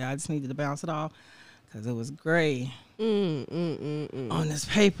said, okay, I just needed to bounce it off because it was gray on this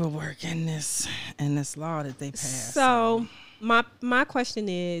paperwork and this law that they passed. So my question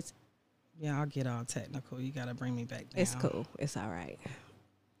is. Yeah, I'll get all technical. You got to bring me back down. It's cool. It's all right.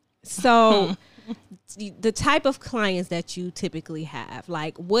 So the type of clients that you typically have,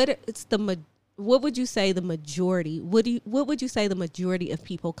 like what would you say the majority? What would you say the majority of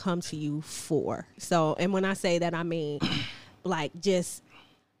people come to you for? So, and when I say that, I mean, like just,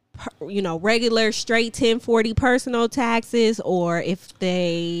 regular straight 1040 personal taxes, or if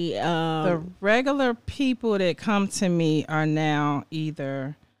they the regular people that come to me are now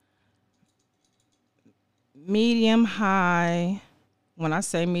either medium high. When I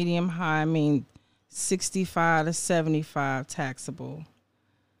say medium high, I mean 65 to 75 taxable,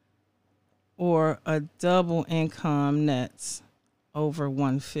 or a double income nets over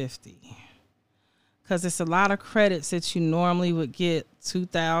 150. Because it's a lot of credits that you normally would get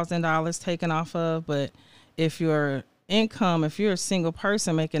 $2,000 taken off of. But if your income, if you're a single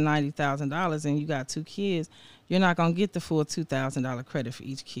person making $90,000 and you got 2 kids, you're not going to get the full $2,000 credit for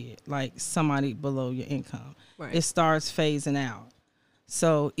each kid, like somebody below your income. Right. It starts phasing out.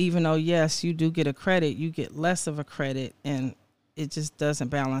 So even though, yes, you do get a credit, you get less of a credit, and it just doesn't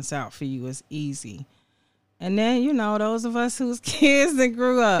balance out for you as easy. And then, those of us whose kids that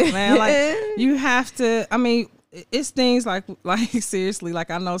grew up, man, like you have to, I mean, it's things like seriously,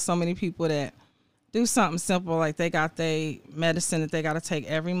 like I know so many people that do something simple, like they got their medicine that they got to take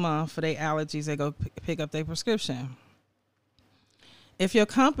every month for their allergies. They go pick up their prescription. If your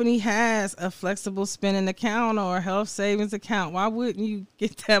company has a flexible spending account or a health savings account, why wouldn't you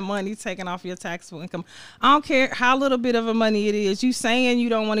get that money taken off your taxable income? I don't care how little bit of a money it is. You saying you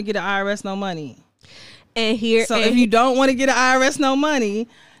don't want to get an IRS no money. If you don't want to get an IRS no money,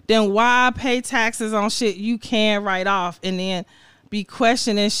 then why pay taxes on shit you can write off and then be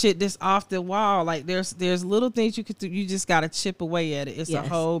questioning shit that's off the wall? Like there's little things you could do. You just got to chip away at it. It's a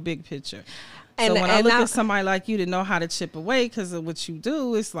whole big picture. So when I look at somebody like you to know how to chip away because of what you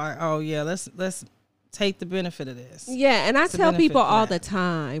do, it's like, oh yeah, let's take the benefit of this. Yeah, and I tell people all the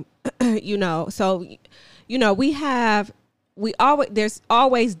time, there's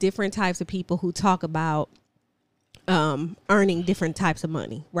always different types of people who talk about earning different types of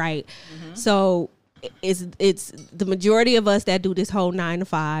money, right? Mm-hmm. So it's the majority of us that do this whole 9 to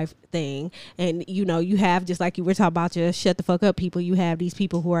 5 thing, and you have, just like you were talking about, just shut the fuck up people. You have these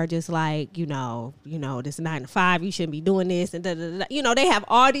people who are just like, this 9 to 5, you shouldn't be doing this, and they have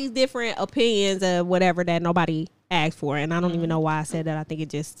all these different opinions of whatever that nobody asked for, and I don't even know why I said that. I think it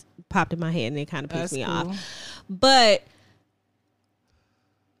just popped in my head and it kind of pissed me off. But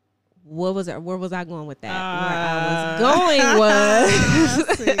What was it? Where was I going with that? Where I was going was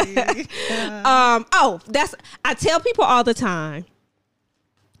I tell people all the time,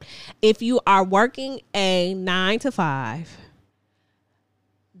 if you are working a 9 to 5,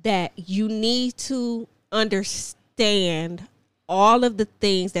 that you need to understand all of the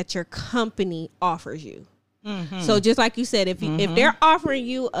things that your company offers you. Mm-hmm. So just like you said, if they're offering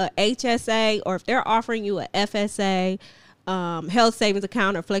you a HSA, or if they're offering you a FSA, health savings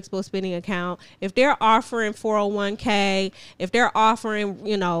account or flexible spending account, if they're offering 401k, if they're offering,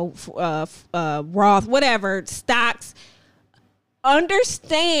 Roth, whatever, stocks,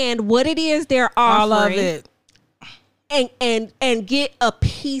 understand what it is they're offering. All of it. And get a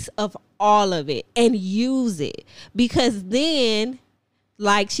piece of all of it and use it, because then,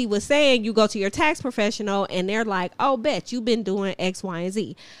 like she was saying, you go to your tax professional and they're like, oh, bet you've been doing X, Y, and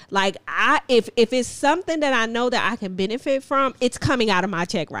Z. Like, if it's something that I know that I can benefit from, it's coming out of my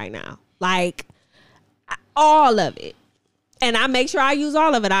check right now. Like, all of it. And I make sure I use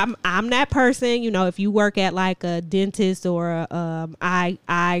all of it. I'm that person, if you work at like a dentist or a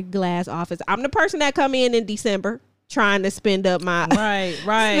eyeglass office, I'm the person that come in December trying to spend up my my HSA.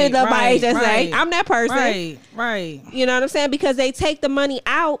 Right, I'm that person. Right. You know what I'm saying? Because they take the money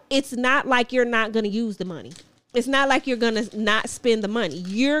out. It's not like you're not going to use the money. It's not like you're going to not spend the money.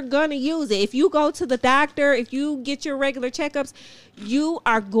 You're going to use it. If you go to the doctor, if you get your regular checkups, you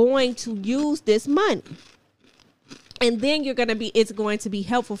are going to use this money. And then it's going to be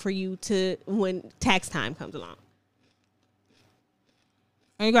helpful for you when tax time comes along.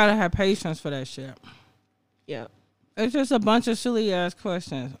 And you got to have patience for that shit. Yeah. It's just a bunch of silly ass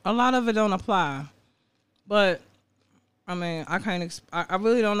questions. A lot of it don't apply, but I mean, I can't. I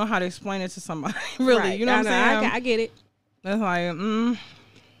really don't know how to explain it to somebody. Really, right. You know what I'm saying? I get it. That's like,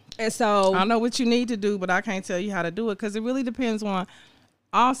 And so I know what you need to do, but I can't tell you how to do it, because it really depends on.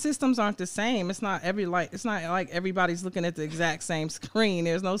 All systems aren't the same. It's not it's not like everybody's looking at the exact same screen.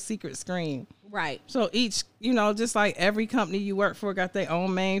 There's no secret screen. Right. So each, just like every company you work for got their own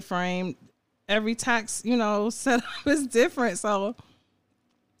mainframe. Every tax, setup is different. So,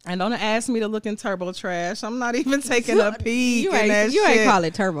 and don't ask me to look in Turbo Trash. I'm not even taking a peek in that shit. You ain't call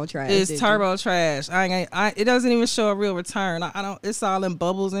it Turbo Trash. It's Turbo Trash. It doesn't even show a real return. I don't. It's all in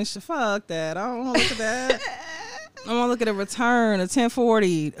bubbles and shit. Fuck that. I don't want to look at that. I want to look at a return, a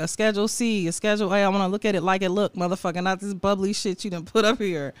 1040, a Schedule C, a Schedule A. I want to look at it like it look, motherfucker, not this bubbly shit you done put up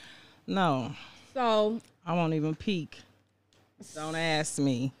here. No. So I won't even peek. Don't ask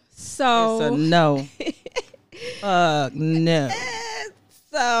me. So it's a no. No.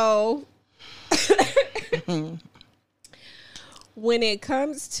 So when it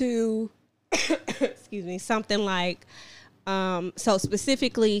comes to excuse me, something like so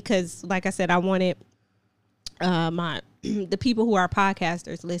specifically, because like I said, I wanted the people who are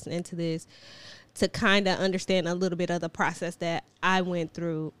podcasters listening to this to kind of understand a little bit of the process that I went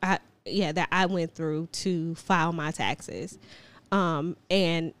through. That I went through to file my taxes.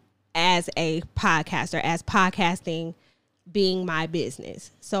 And as a podcaster, as podcasting being my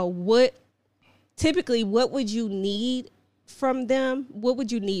business. So what would you need from them? What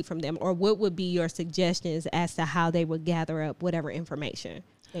would you need from them? Or what would be your suggestions as to how they would gather up whatever information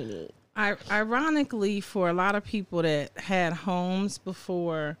they need? Ironically, for a lot of people that had homes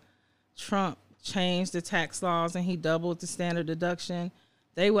before Trump changed the tax laws and he doubled the standard deduction,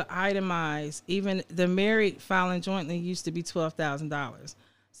 they would itemize. Even the married filing jointly used to be $12,000.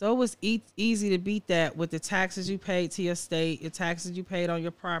 So it was easy to beat that with the taxes you paid to your state, your taxes you paid on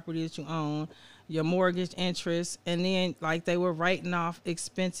your property that you own, your mortgage interest, and then like they were writing off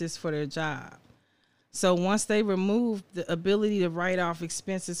expenses for their job. So once they removed the ability to write off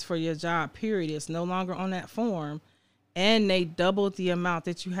expenses for your job, period, it's no longer on that form, and they doubled the amount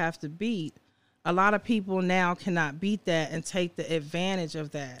that you have to beat, a lot of people now cannot beat that and take the advantage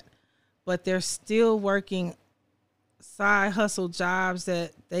of that. But they're still working side hustle jobs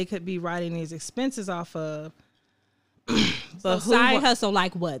that they could be writing these expenses off of. But so side hustle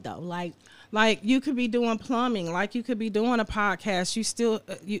like what though? Like you could be doing plumbing, like you could be doing a podcast.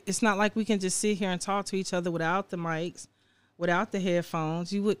 It's not like we can just sit here and talk to each other without the mics, without the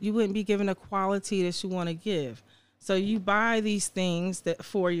headphones. You wouldn't be given the quality that you want to give. So you buy these things that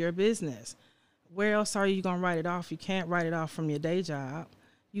for your business. Where else are you going to write it off? You can't write it off from your day job.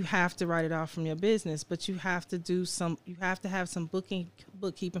 You have to write it off from your business, but you have to have some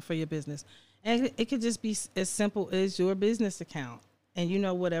bookkeeping for your business. And it could just be as simple as your business account.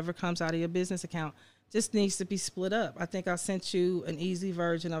 and whatever comes out of your business account just needs to be split up. I think I sent you an easy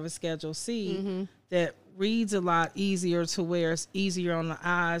version of a Schedule C that reads a lot easier to where it's easier on the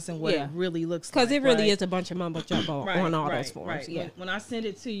eyes and what it really looks like. Because it really is a bunch of mumbo jumbo on all those forms. Right. Yeah. When I send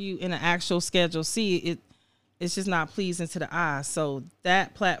it to you in an actual Schedule C, it's just not pleasing to the eye. So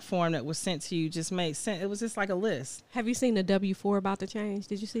that platform that was sent to you just made sense. It was just like a list. Have you seen the W-4 about to change?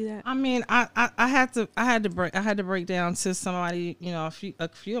 Did you see that? I mean, I had to break down to somebody, a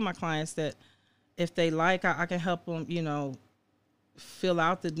few of my clients that if they like, I can help them, fill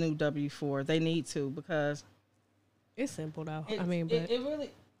out the new W-4. They need to, because it's simple though.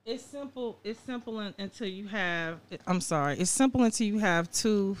 It's simple. It's simple until you have. It's simple until you have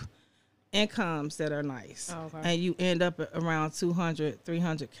two incomes that are nice, and you end up at around 200,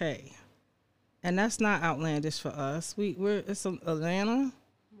 300K, and that's not outlandish for us. It's Atlanta,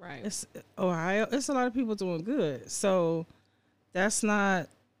 right? It's Ohio. It's a lot of people doing good, so that's not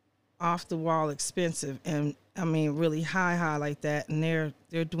off the wall expensive, and I mean really high like that, and they're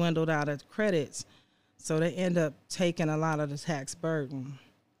dwindled out of credits, so they end up taking a lot of the tax burden,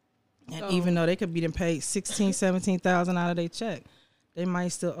 and even though they could be paid $16,000-$17,000 out of their check, they might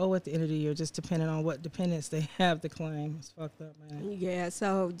still owe at the end of the year, just depending on what dependents they have to claim. It's fucked up, man. Yeah,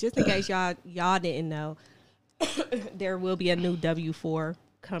 so just in case y'all didn't know, there will be a new W-4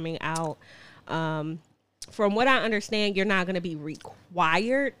 coming out. From what I understand, you're not going to be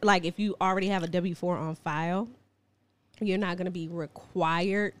required. Like, if you already have a W-4 on file, you're not going to be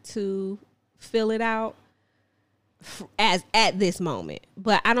required to fill it out as at this moment.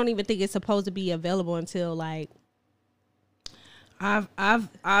 But I don't even think it's supposed to be available until like. I've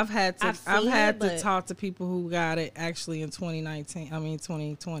had to talk to people who got it actually in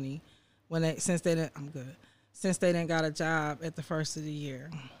 2020 since they didn't got a job at the first of the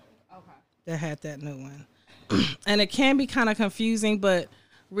year. Okay. That had that new one. And it can be kind of confusing, but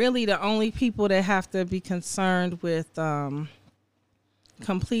really the only people that have to be concerned with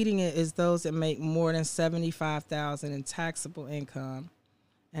completing it is those that make more than $75,000 in taxable income,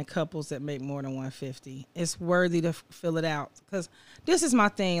 and couples that make more than $150,000. It's worthy to fill it out, because this is my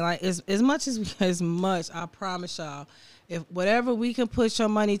thing. Like, as much, I promise y'all, if whatever we can put your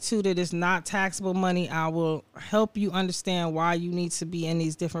money to that is not taxable money, I will help you understand why you need to be in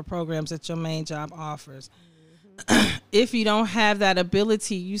these different programs that your main job offers. If you don't have that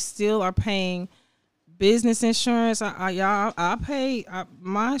ability, you still are paying business insurance. I pay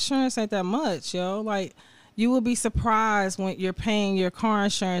my insurance ain't that much, yo. Like, you will be surprised when you're paying your car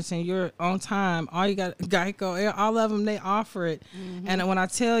insurance and you're on time. All you got, Geico, all of them, they offer it. And when I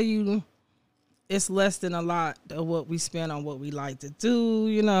tell you, it's less than a lot of what we spend on what we like to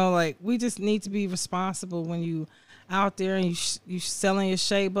do. Like, we just need to be responsible when you out there and you selling your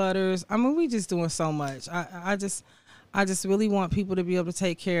shea butters. I mean, we just doing so much. I just really want people to be able to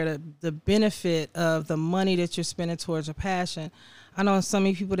take care of the benefit of the money that you're spending towards your passion. I know so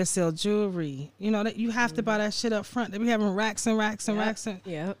many people that sell jewelry, that you have to buy that shit up front. They be having racks and racks and racks and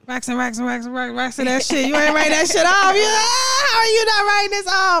racks and racks and racks and racks of that shit. You ain't writing that shit off. How are you not writing this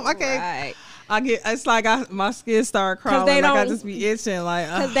off? Okay. Right. It's like my skin start crawling. I just be itching,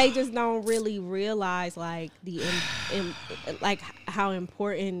 because they just don't really realize like like how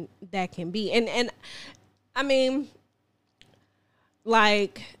important that can be. And I mean,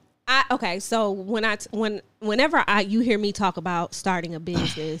 like, so whenever you hear me talk about starting a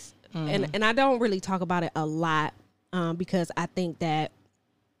business, and I don't really talk about it a lot, because I think that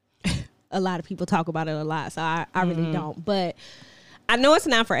a lot of people talk about it a lot, so I really don't. But I know it's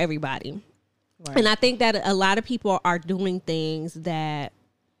not for everybody. Right. And I think that a lot of people are doing things that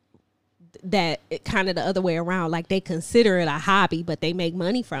kind of the other way around. Like, they consider it a hobby, but they make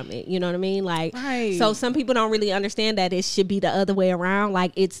money from it. You know what I mean? Like, right. So some people don't really understand that it should be the other way around.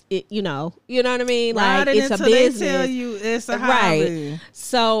 Like, you know what I mean? Like, it's a business. They tell you it's a hobby. Right.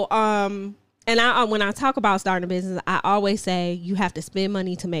 So, and when I talk about starting a business, I always say you have to spend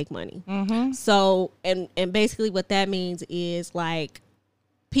money to make money. So, and basically what that means is, like,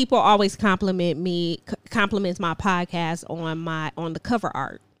 people always compliment my podcast on the cover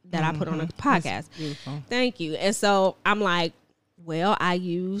art that I put on the podcast. That's beautiful. Thank you. And so I'm like, well, I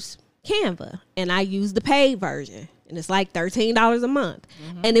use Canva and I use the paid version, and it's like $13 a month.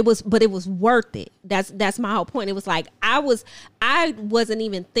 And it was worth it. That's my whole point. It was like, I wasn't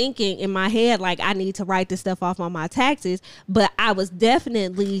even thinking in my head, like, I need to write this stuff off on my taxes, but I was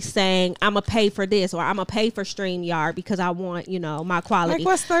definitely saying, I'm gonna pay for this, or I'm gonna pay for StreamYard because I want, my quality. Like,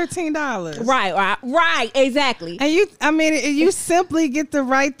 what's $13? Right, exactly. And you simply get to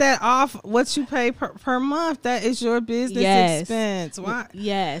write that off what you pay per month. That is your business expense. Why?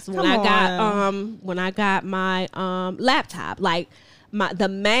 Yes. When I got my laptop, like, the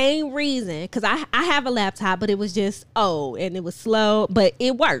main reason, because I have a laptop, but it was just old and it was slow, but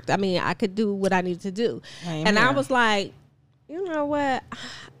it worked. I mean, I could do what I needed to do. Amen. And I was like, you know what?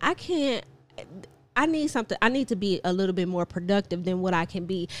 I need something. I need to be a little bit more productive than what I can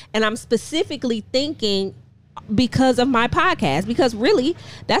be. And I'm specifically thinking because of my podcast, because really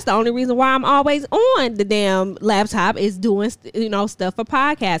that's the only reason why I'm always on the damn laptop is doing stuff for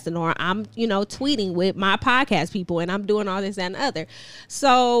podcasting, or I'm tweeting with my podcast people and I'm doing all this and the other.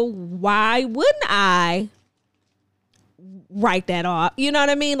 So why wouldn't I write that off? You know what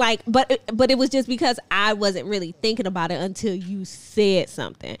I mean? Like, but it was just because I wasn't really thinking about it until you said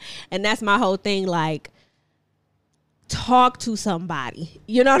something. And that's my whole thing. Like, talk to somebody.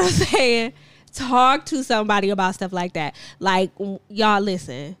 You know what I'm saying? Talk to somebody about stuff like that. Like, y'all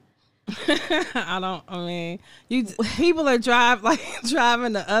listen. People are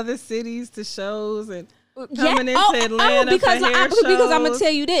driving to other cities to shows and coming into Atlanta because for hair shows. Because I'm gonna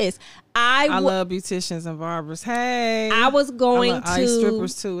tell you this. I love beauticians and barbers. Hey, I was going to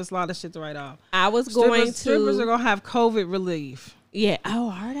strippers too. It's a lot of shit to write off. Strippers are gonna have COVID relief. Yeah. Oh,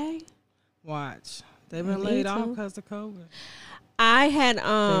 are they? Watch. They've been laid off because of COVID. I had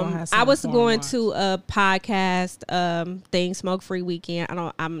I was going to a podcast thing, Smoke Free Weekend.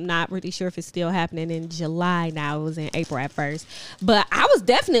 I'm not really sure if it's still happening in July now. It was in April at first. But I was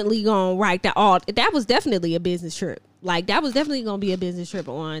definitely gonna write that all. That was definitely a business trip. Like, that was definitely gonna be a business trip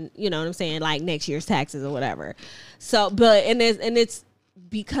on, you know what I'm saying, like next year's taxes or whatever. So, but it's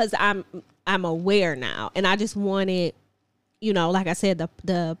because I'm aware now, and I just wanted, like I said,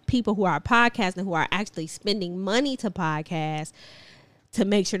 the people who are podcasting, who are actually spending money to podcast, to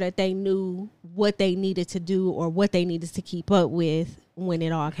make sure that they knew what they needed to do or what they needed to keep up with when it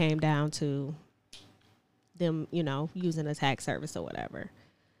all came down to them, using a tax service or whatever.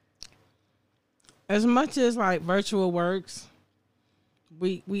 As much as like virtual works,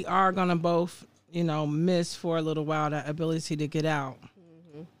 we are gonna both, miss for a little while that ability to get out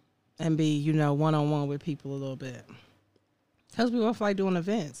and be, one-on-one with people a little bit. Because we both like doing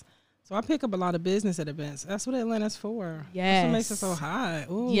events. So I pick up a lot of business at events. That's what Atlanta's for. Yes. That's what makes it so hot.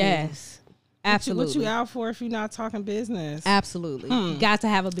 Ooh. Yes. Absolutely. What you out for if you're not talking business? Absolutely. You got to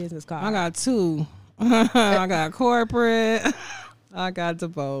have a business card. I got two. I got corporate. I got the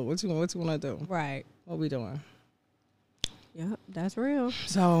boat. What you want to do? Right. What we doing? Yep, that's real.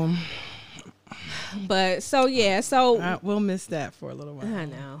 So, we'll miss that for a little while. I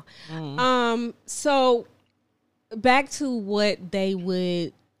know. So back to what they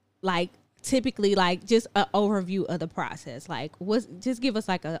would like typically, like just an overview of the process. Like, just give us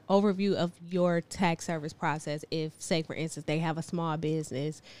like an overview of your tax service process. If, say, for instance, they have a small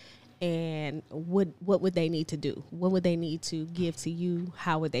business, and what would they need to do? What would they need to give to you?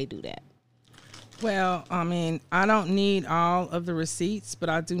 How would they do that? Well, I mean, I don't need all of the receipts, but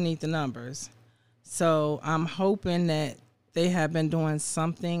I do need the numbers. So I'm hoping that they have been doing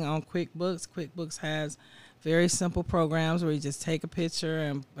something on QuickBooks. QuickBooks has very simple programs where you just take a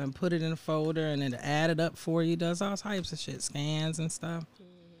picture and put it in a folder, and then add it up for you. Does all types of shit, scans and stuff.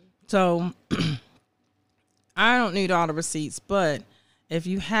 So I don't need all the receipts, but if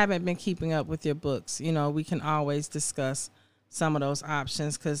you haven't been keeping up with your books, we can always discuss some of those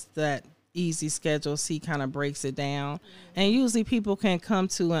options, because that Easy Schedule C kind of breaks it down. And usually people can come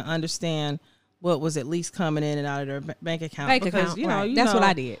to and understand what was at least coming in and out of their bank account. That's what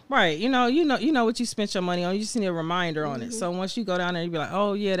I did. Right. You know what you spent your money on. You just need a reminder on it. So once you go down there, you be like,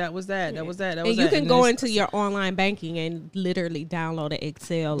 oh yeah, that was that. That was that. That was that. And you can go into your online banking and literally download an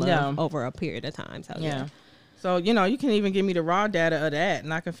Excel over a period of time. So yeah. So, you can even give me the raw data of that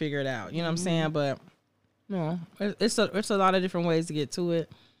and I can figure it out. You know what I'm saying? But it's a lot of different ways to get to it.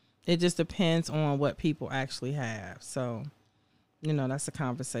 It just depends on what people actually have. So, that's a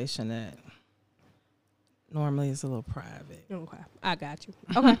conversation that normally is a little private. Okay. I got you.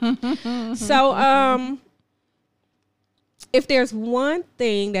 Okay. So, if there's one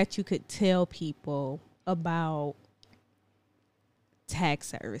thing that you could tell people about tax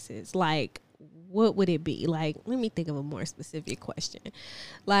services, like, what would it be? Like, let me think of a more specific question.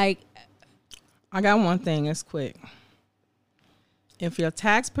 Like, I got one thing. It's quick. If your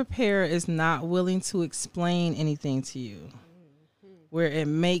tax preparer is not willing to explain anything to you where it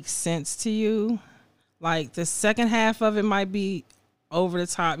makes sense to you, like the second half of it might be over the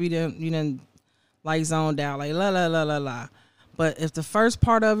top. You didn't like zoned out, like la la la la la. But if the first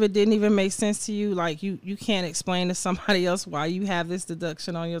part of it didn't even make sense to you, like you can't explain to somebody else why you have this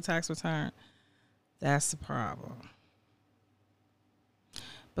deduction on your tax return, that's the problem.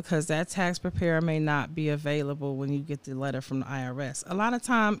 because that tax preparer may not be available when you get the letter from the IRS. A lot of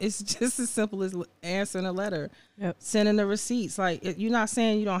time, it's just as simple as answering a letter, sending the receipts. Like, you're not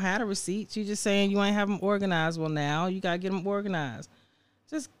saying you don't have the receipts. You're just saying you ain't have them organized. Well, now you got to get them organized.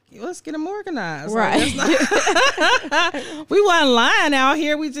 Just let's get them organized. Right. Like, we wasn't lying out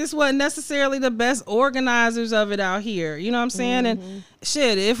here. We just wasn't necessarily the best organizers of it out here. You know what I'm saying? And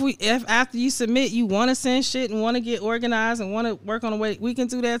shit, if after you submit, you want to send shit and want to get organized and want to work on the way, we can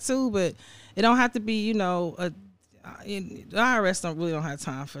do that too. But it don't have to be, you know, the IRS don't have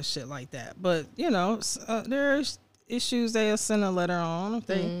time for shit like that. But, you know, there's issues they'll send a letter on if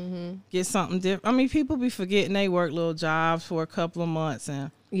they get something different. I mean, people be forgetting they work little jobs for a couple of months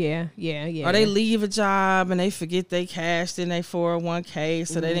and Yeah. or they leave a job and they forget they cashed in their 401k,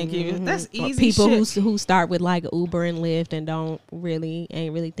 so they didn't give you. That's easy. Or people shit. who start with like Uber and Lyft and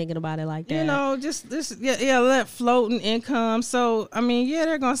ain't really thinking about it like that. You know, just this, that floating income. So I mean,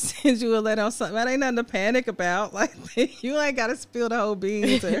 they're gonna send you a letter on something. That ain't nothing to panic about. Like, you ain't gotta spill the whole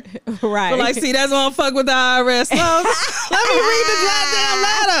beans. Right. But like, see, that's won't fuck with the IRS. So let me read the goddamn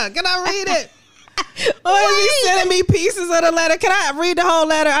letter. Can I read it? Or is he sending me pieces of the letter? Can I read the whole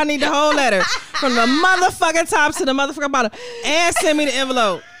letter? I need the whole letter from the motherfucking top to the motherfucking bottom, and send me the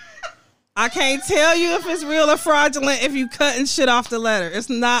envelope. I can't tell you if it's real or fraudulent if you cutting shit off the letter. It's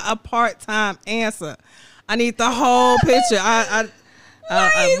not a part-time answer. I need the whole picture. I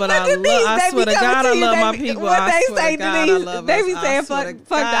swear to God, I love my people. I swear to God, I love They us. be I saying swear fuck to the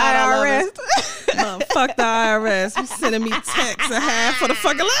God, I love IRS. us. Fuck the IRS. You sending me texts and half for the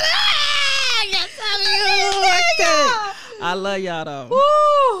fucking letter. I love y'all though.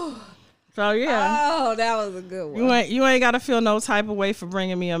 Woo. So yeah. Oh, that was a good one. You ain't gotta feel no type of way for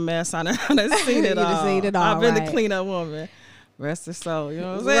bringing me a mess. I done seen it You all. done seen it all, I've been right. the cleanup woman. Rest her soul. You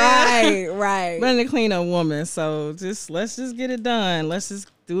know what I'm saying? Right. Been the cleanup woman. So let's just get it done. Let's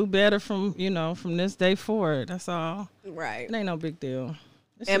just do better from this day forward. That's all. Right. It ain't no big deal.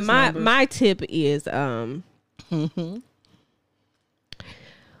 It's And just my numbers. my tip is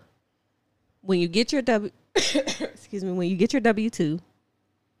when you get your when you get your W-2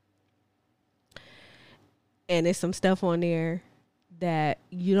 and there's some stuff on there that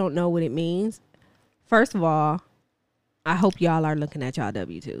you don't know what it means. First of all, I hope y'all are looking at y'all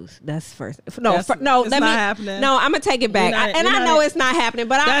W-2s. That's first. No, It's let not me. happening. No, I'm gonna take it back. I know it's not happening,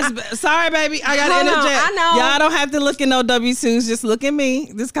 but Sorry, baby. I gotta Hold on, interject. I know. Y'all don't have to look at no W-2s. Just look at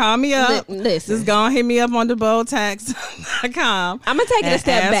me. Just call me up. Listen. Just go and hit me up on theboldtax.com. I'm gonna take it a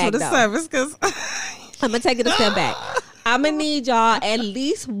step ask back for the though. service because I'm gonna take it a step back. I'm gonna need y'all at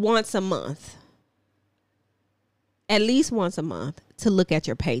least once a month. At least once a month to look at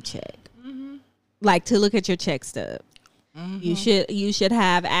your paycheck, like to look at your check stub. You should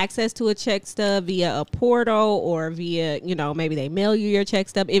have access to a check stub via a portal or via maybe they mail you your check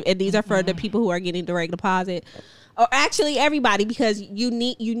stub. And these are for the people who are getting direct deposit, or actually everybody, because you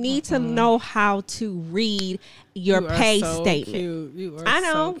need to know how to read your pay statement. Cute. You are I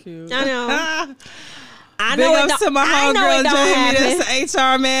know. so cute. I know. I Big know ups to my homegirl Jamie, that's the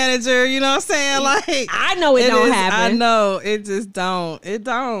HR manager. You know what I'm saying? Like, I know it don't happen. I know it just don't. It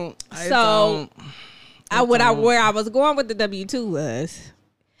don't. So, where I was going with the W-2 was,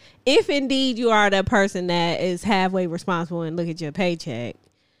 if indeed you are the person that is halfway responsible and look at your paycheck,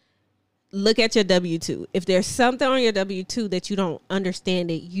 look at your W-2. If there's something on your W-2 that you don't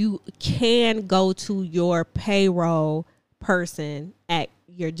understand it, you can go to your payroll person at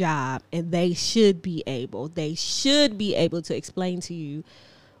your job, and they should be able to explain to you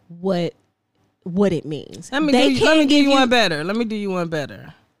what it means. Let me do you one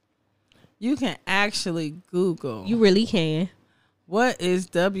better. You can actually Google. You really can. What is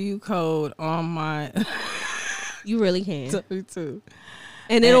W code on my You really can. W-2?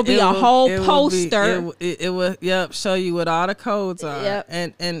 And it'll be a whole poster. It will show you what all the codes are. Yep.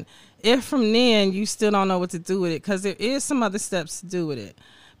 And if from then you still don't know what to do with it, because there is some other steps to do with it.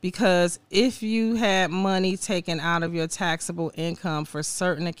 Because if you had money taken out of your taxable income for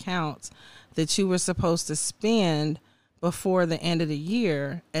certain accounts that you were supposed to spend before the end of the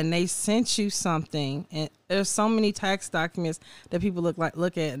year, and they sent you something, and there's so many tax documents that people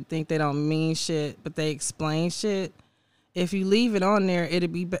look at and think they don't mean shit, but they explain shit. If you leave it on there, it'll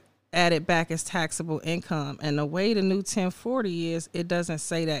be added back as taxable income. And the way the new 1040 is, it doesn't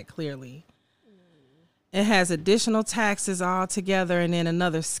say that clearly. It has additional taxes all together and then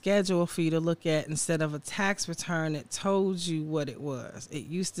another schedule for you to look at instead of a tax return that told you what it was. It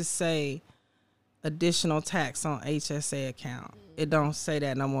used to say additional tax on HSA account. It don't say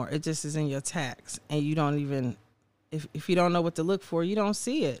that no more. It just is in your tax, and you don't even, if you don't know what to look for, you don't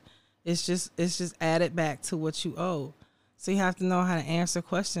see it. It's just added back to what you owe. So you have to know how to answer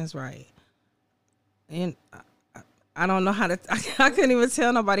questions right. And I don't know how to. I couldn't even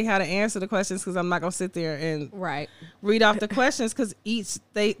tell nobody how to answer the questions because I'm not gonna sit there and read off the questions because each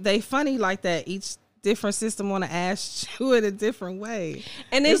they funny like that. Each different system want to ask you in a different way,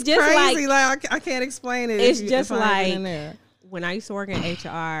 and it's just crazy. Like I can't explain it. It's just like when I used to work in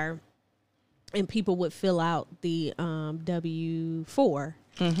HR, and people would fill out the W-4,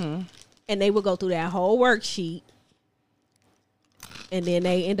 and they would go through that whole worksheet. And then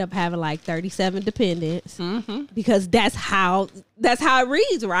they end up having like 37 dependents because that's how it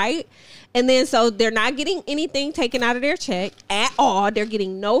reads, right? And then so they're not getting anything taken out of their check at all. They're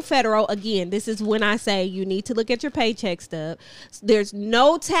getting no federal. Again, this is when I say you need to look at your paycheck stub. There's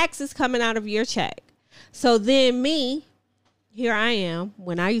no taxes coming out of your check. So then here I am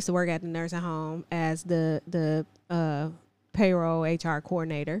when I used to work at the nursing home as the payroll HR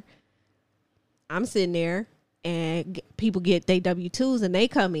coordinator. I'm sitting there. And people get their W-2s and they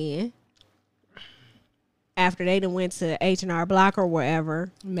come in after they done went to H&R Block or wherever.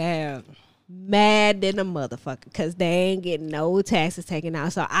 Mad than a motherfucker because they ain't getting no taxes taken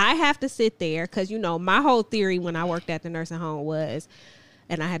out. So I have to sit there because, my whole theory when I worked at the nursing home was,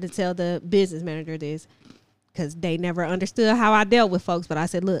 and I had to tell the business manager this because they never understood how I dealt with folks. But I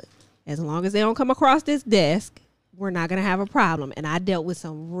said, look, as long as they don't come across this desk, we're not going to have a problem. And I dealt with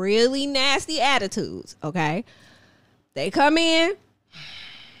some really nasty attitudes, okay? They come in.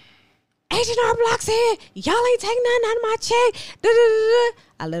 H&R Block said, y'all ain't taking nothing out of my check. Da-da-da-da.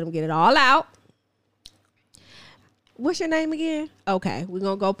 I let them get it all out. What's your name again? Okay, we're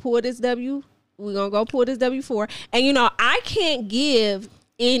going to go pull this W-4. And, I can't give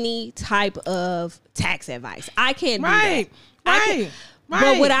any type of tax advice. I can't do that. Right.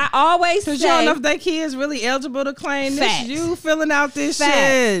 But what I always say, because you don't know if that kid is really eligible to claim this. You filling out this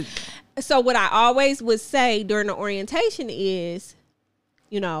shit. So what I always would say during the orientation is,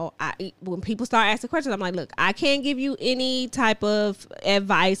 when people start asking questions, I'm like, look, I can't give you any type of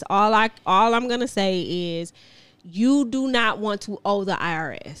advice. All I'm gonna say is, you do not want to owe the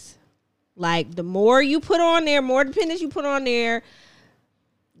IRS. Like the more you put on there, more dependents you put on there.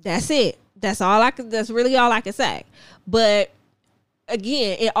 That's it. That's really all I can say. But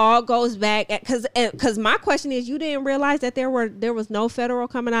again, it all goes back because my question is, you didn't realize that there was no federal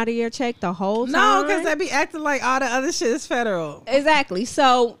coming out of your check the whole time? No, because they be acting like all the other shit is federal. Exactly.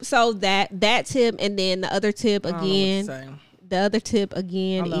 So that tip, and then the other tip again. The other tip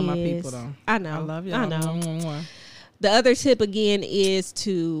again is, I love my people though. I know. I love y'all. I know. The other tip again is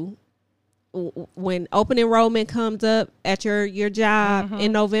to, when open enrollment comes up at your job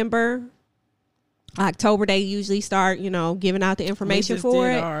in November. October, they usually start, giving out the information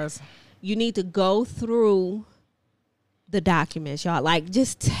for it. Ours. You need to go through the documents, y'all. Like,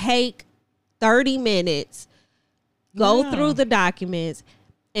 just take 30 minutes, go through the documents,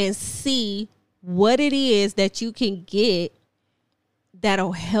 and see what it is that you can get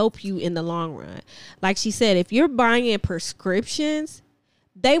that'll help you in the long run. Like she said, if you're buying prescriptions,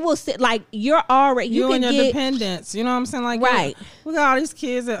 they will sit like you're already you and your dependents. You know what I'm saying? Like, right. We got all these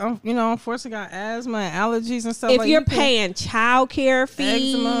kids that unfortunately got asthma and allergies and stuff. If you're paying child care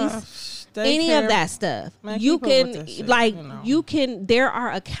fees, eczema, any of that stuff, you can you can. There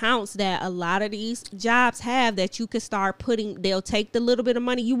are accounts that a lot of these jobs have that you can start putting. They'll take the little bit of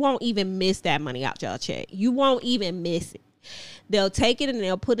money. You won't even miss that money out your check. You won't even miss it. They'll take it and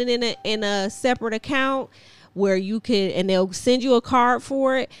they'll put it in a separate account where you can, and they'll send you a card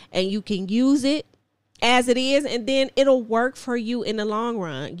for it, and you can use it as it is, and then it'll work for you in the long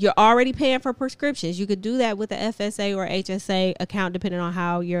run. You're already paying for prescriptions. You could do that with the FSA or HSA account, depending on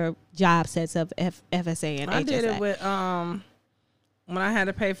how your job sets up FSA and HSA. I did it with when I had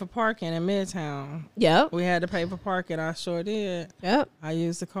to pay for parking in Midtown. Yep. We had to pay for parking. I sure did. Yep. I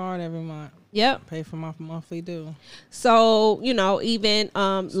used the card every month. Yep. Pay for my monthly due. So, even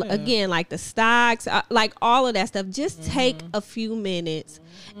again, like the stocks, like all of that stuff, just take a few minutes.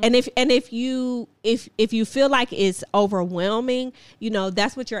 And if you feel like it's overwhelming,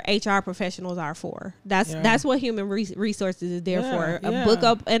 that's what your HR professionals are for. That's what human resources is there for. Book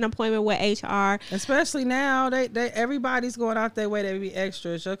up an appointment with HR. Especially now, they everybody's going out their way to be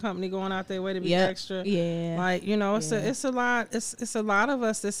extra. Is your company going out their way to be extra? Yeah. Like, it's a lot. It's a lot of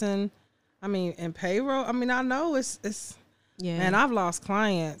us that's in payroll. I know it's and I've lost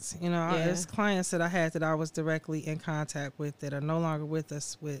clients. There's clients that I had that I was directly in contact with that are no longer with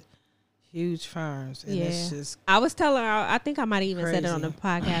us with huge firms. And it's just I was telling her, I think I might have even said it on the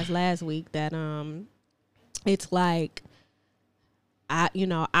podcast last week that it's like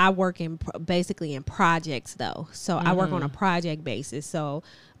I work basically in projects though. So I work on a project basis. So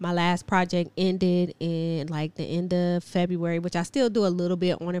my last project ended in like the end of February, which I still do a little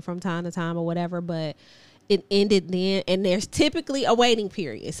bit on it from time to time or whatever, but it ended then, and there's typically a waiting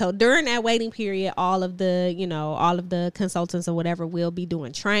period. So during that waiting period, all of the consultants or whatever will be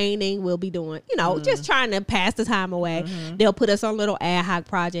doing training, will be doing, just trying to pass the time away. They'll put us on little ad hoc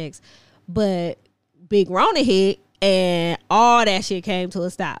projects, but Big Rona hit and all that shit came to a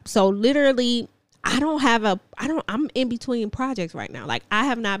stop. So literally I'm in between projects right now. Like I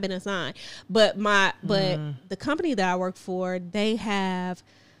have not been assigned, but the company that I work for, they've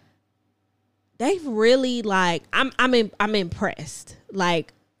really like I'm impressed.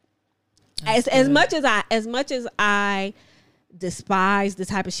 Like as much as I despise the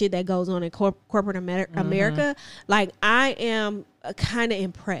type of shit that goes on in corporate America, like I am kind of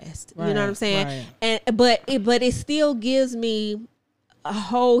impressed. Right, you know what I'm saying? Right. But it still gives me a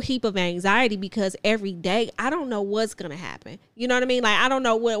whole heap of anxiety because every day I don't know what's gonna happen. You know what I mean? Like I don't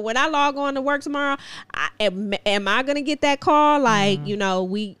know when I log on to work tomorrow. Am I gonna get that call? Like you know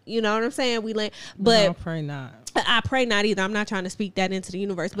what I'm saying? But I pray not. I pray not either. I'm not trying to speak that into the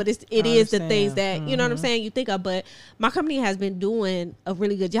universe, but it is the things that you know what I'm saying. You think of, but my company has been doing a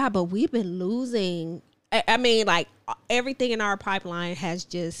really good job, but we've been losing. I mean, like everything in our pipeline has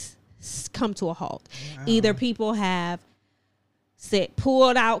just come to a halt. Wow. Either people have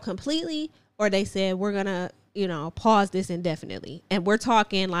pulled out completely, or they said we're gonna pause this indefinitely. And we're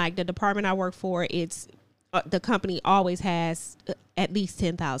talking like the department I work for, it's the company always has at least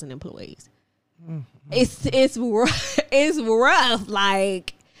 10,000 employees. It's rough. It's rough.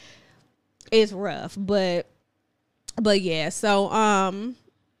 Like it's rough, but yeah. So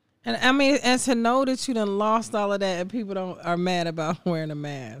and I mean, and to know that you done lost all of that and people are mad about wearing a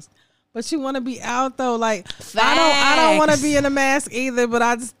mask. But you want to be out though, like Facts. I don't want to be in a mask either. But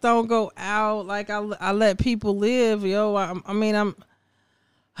I just don't go out. Like I let people live, yo. I'm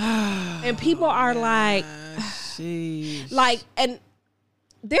and people are like, and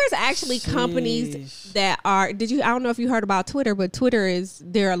there's actually companies that are. I don't know if you heard about Twitter, but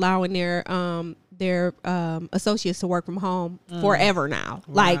they're allowing their associates to work from home forever now.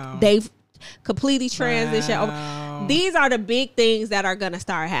 Wow. Like they've completely transitioned over. These are the big things that are going to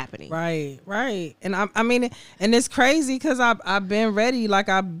start happening. Right. And I mean, and it's crazy because I've been ready. Like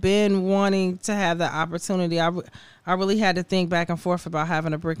I've been wanting to have that opportunity. I really had to think back and forth about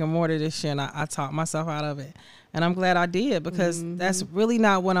having a brick and mortar this year, and I talked myself out of it. And I'm glad I did because that's really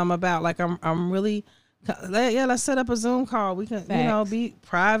not what I'm about. Like I'm really, let's set up a Zoom call. We can, be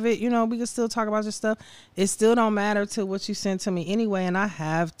private. We can still talk about your stuff. It still don't matter to what you send to me anyway. And I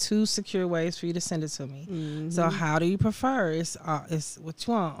have 2 secure ways for you to send it to me. So how do you prefer? It's what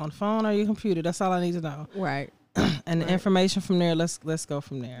you want, on the phone or your computer. That's all I need to know. Right. And the information from there, let's go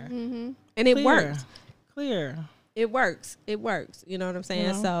from there. And it works. Clear. It works. You know what I'm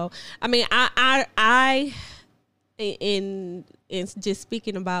saying? So I mean, I in just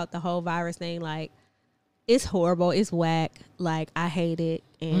speaking about the whole virus thing, like it's horrible, it's whack, like I hate it,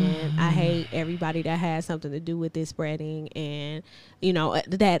 and I hate everybody that has something to do with it spreading, and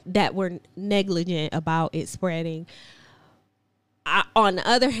that we're negligent about it spreading. On the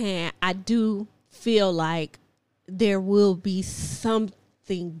other hand, I do feel like there will be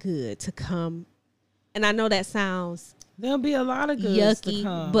something good to come, and I know that sounds there'll be a lot of good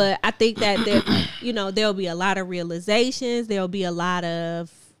yucky, but I think that there'll be a lot of realizations. There'll be a lot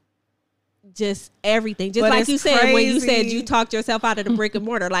of just everything. Just like you said, crazy. When you said you talked yourself out of the brick and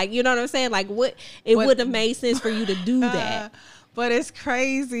mortar, like, you know what I'm saying? Like it would have made sense for you to do that. But it's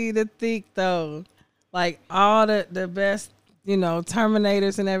crazy to think though, like all the best,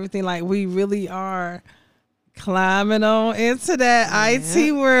 Terminators and everything, like we really are climbing on into that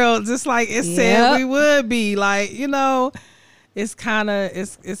IT world, just like it said we would be. Like, it's kind of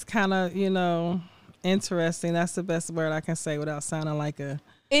interesting. That's the best word I can say without sounding like a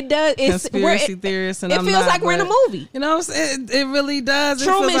conspiracy theorist. And it feels like we're in a movie. It really does.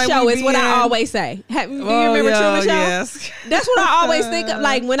 Truman Show is what I always say. Do you remember Truman Show? Yes. That's what I always think of.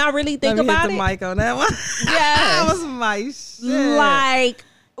 Like when I really think about it. Let me hit the mic on that one. Yes. That was my shit. Like.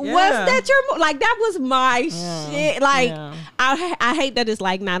 Yeah. Was that your like? That was my shit. Like I hate that it's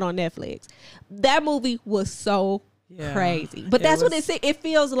like not on Netflix. That movie was so crazy. But that's what it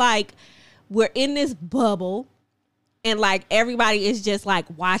feels like. We're in this bubble, and like everybody is just like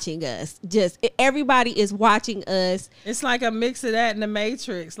watching us. Everybody is watching us. It's like a mix of that and the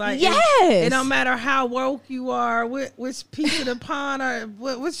Matrix. Like yes, it don't matter how woke you are, which piece of the pond or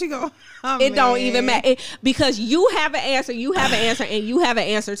what you go. It don't even matter because you have an answer, and you have an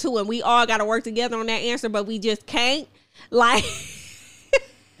answer too, and we all got to work together on that answer, but we just can't. Like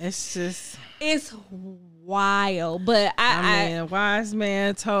It's just, it's wild. But I mean, a wise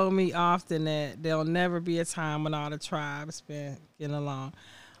man told me often that there'll never be a time when all the tribes been getting along.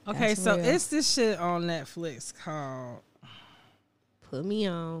 Okay, That's so real. it's this shit on Netflix called put me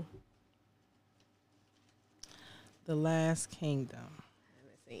on. The Last Kingdom. I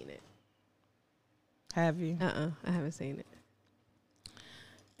haven't seen it. Have you? I haven't seen it.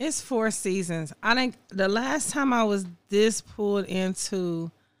 It's 4 seasons. I think the last time I was this pulled into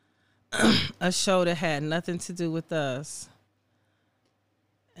a show that had nothing to do with us,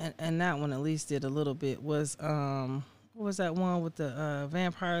 and that one at least did a little bit, was what was that one with the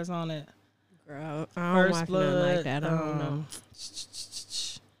vampires on it? Girl, I don't First watch Blood. nothing like that. I don't know.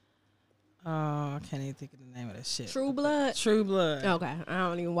 I can't even think of the name of that shit. True Blood? True Blood. Okay. I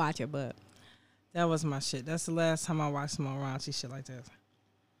don't even watch it, but That was my shit. That's the last time I watched some more raunchy shit like that.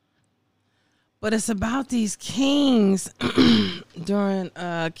 But it's about these kings during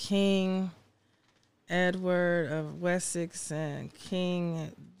King Edward of Wessex and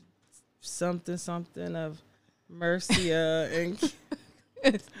King something of Mercia, and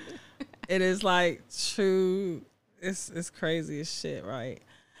it is like true. It's crazy as shit, right?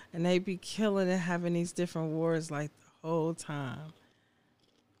 And they be killing and having these different wars like the whole time,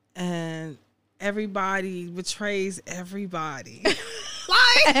 and everybody betrays everybody.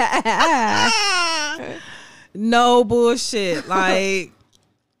 Like, no bullshit. Like,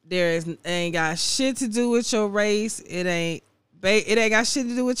 ain't got shit to do with your race. It ain't got shit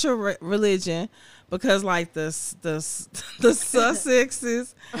to do with your religion, because like the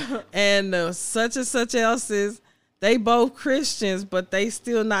Sussexes and the such and such else's, they both Christians, but they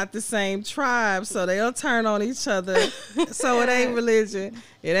still not the same tribe, so they'll turn on each other. So it ain't religion,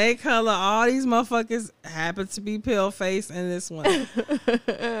 it ain't color. All these motherfuckers happen to be pale face in this one.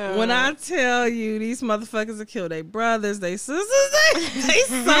 When I tell you, these motherfuckers will kill their brothers, they sisters, they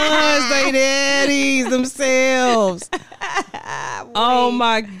sons, they daddies themselves. Oh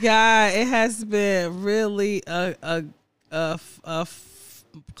my God, it has been really a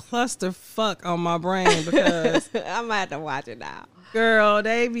cluster fuck on my brain, because I'm gonna have to watch it now. girl,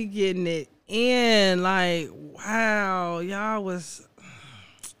 they be getting it in. Like, wow, y'all was,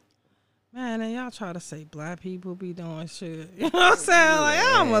 man, and y'all try to say black people be doing shit. You know what I'm saying? Like,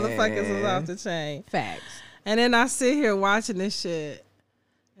 y'all motherfuckers is off the chain. Facts. And then I sit here watching this shit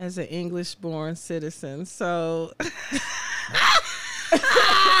as an English born citizen. So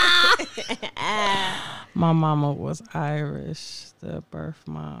my mama was Irish, the birth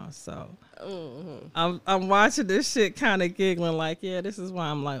mom. So I'm watching this shit kind of giggling like, yeah, this is why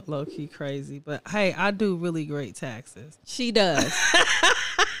I'm like low key crazy. But hey, I do really great taxes. She does.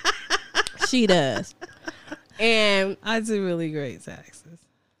 She does. And I do really great taxes.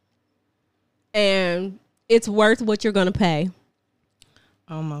 And it's worth what you're gonna pay.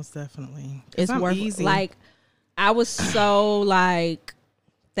 Almost definitely. It's I'm worth easy. Like, I was so like,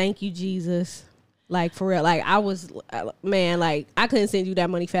 thank you, Jesus. Like, for real. Like, I was, man, like, I couldn't send you that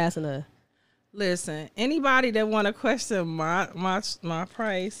money fast enough. Listen, anybody that want to question my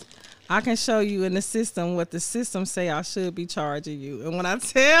price, I can show you in the system what the system say I should be charging you. And when I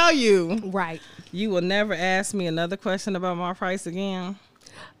tell you, Right. you will never ask me another question about my price again.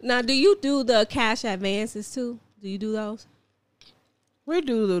 Now, do you do the cash advances too? Do you do those? We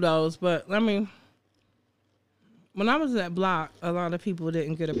do those, but I mean, when I was at Block, a lot of people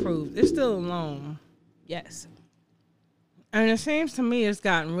didn't get approved. It's still a loan. Yes. And it seems to me it's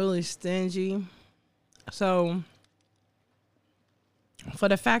gotten really stingy. So, for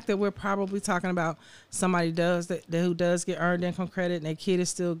the fact that we're probably talking about somebody who does get earned income credit, and their kid is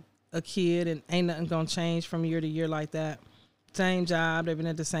still a kid, and ain't nothing gonna change from year to year like that. Same job, they've been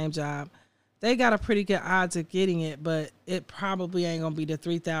at the same job. They got a pretty good odds of getting it, but it probably ain't gonna be the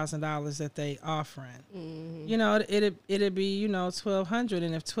 $3,000 that they offering. Mm-hmm. You know, it'd be, you know, $1,200,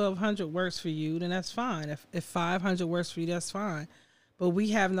 and if $1,200 works for you, then that's fine. If $500 works for you, that's fine. But we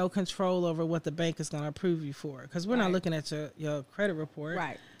have no control over what the bank is gonna approve you for, because we're not looking at your credit report.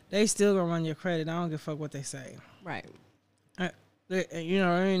 Right. They still gonna run your credit. I don't give a fuck what they say. Right. You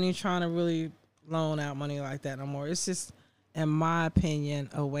know, I ain't even trying to really loan out money like that no more. It's just, in my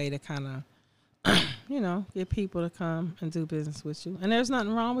opinion, a way to kind of, you know, get people to come and do business with you. And there's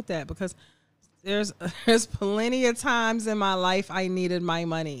nothing wrong with that, because there's plenty of times in my life I needed my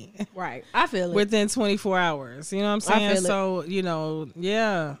money. Right. I feel it. Within 24 hours. You know what I'm saying? I feel it. So, you know,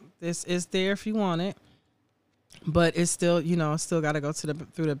 yeah, it's there if you want it. But it's still, you know, still got to go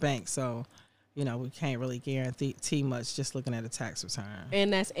through the bank. So, you know, we can't really guarantee much just looking at a tax return.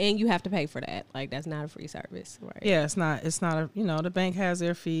 And you have to pay for that. Like, that's not a free service. Right. Yeah, it's not a, you know, the bank has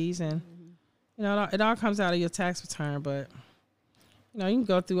their fees, and you know, it all comes out of your tax return, but you know, you can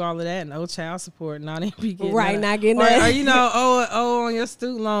go through all of that, no child support, not even be getting Right, not getting or, that. or you know, owe on your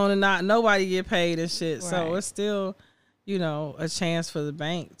student loan and not nobody get paid and shit. So Right. it's still, you know, a chance for the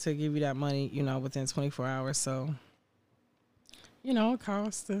bank to give you that money, you know, within 24 hours. So, you know, it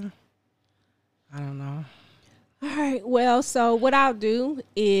costs I don't know. All right. Well, so what I'll do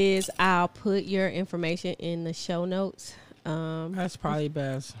is I'll put your information in the show notes. That's probably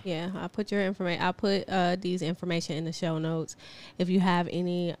best. Yeah, I'll put your information. I'll put these information in the show notes. If you have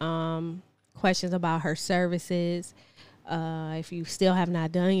any questions about her services, if you still have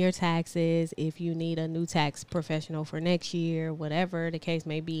not done your taxes, if you need a new tax professional for next year, whatever the case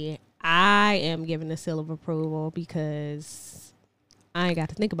may be, I am giving the seal of approval because I ain't got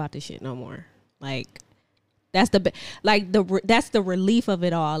to think about this shit no more. Like that's that's the relief of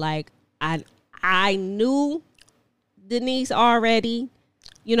it all. Like I knew Denise already,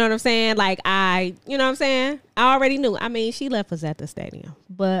 you know what I'm saying? Like you know what I'm saying? I already knew. I mean, she left us at the stadium,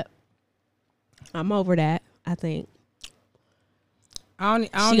 but I'm over that, I think. I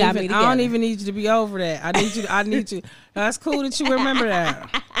don't even need you to be over that. I need you. That's cool that you remember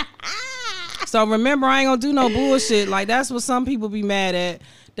that. So remember, I ain't gonna do no bullshit. Like that's what some people be mad at.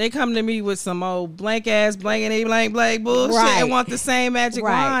 They come to me with some old blank bullshit and want the same magic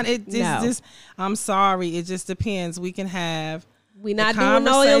wand. Just, I'm sorry. It just depends. We can have. We not doing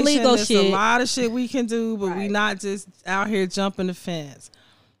no illegal There's shit. a lot of shit we can do, but we not just out here jumping the fence.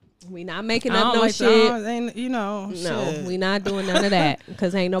 We not making up no shit. You know, no, shit. we not doing none of that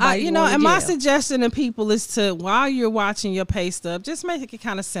because ain't nobody. You know, and my suggestion to people is to, while you're watching your pay stub, just make it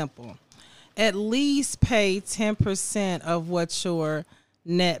kind of simple. At least pay 10% of what your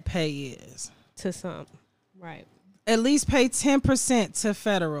net pay is to some, right? At least pay 10% to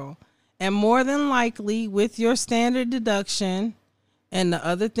federal, and more than likely, with your standard deduction and the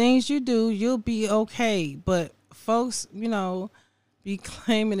other things you do, you'll be okay. But folks, you know, be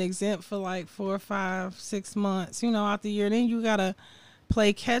claiming exempt for like 4, 5, 6 months, you know, out the year. Then you gotta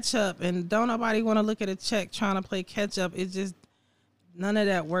play catch up, and don't nobody want to look at a check trying to play catch up. It just none of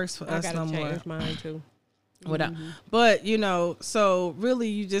that works for us no more. I gotta change mine too. But you know, so really,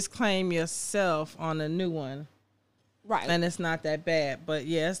 you just claim yourself on a new one, right? And it's not that bad. But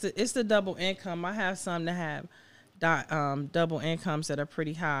yeah, it's the double income. I have some that have double incomes that are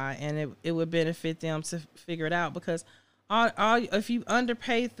pretty high, and it would benefit them to figure it out because if you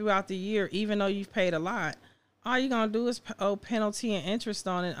underpaid throughout the year, even though you've paid a lot, all you're gonna do is owe penalty and interest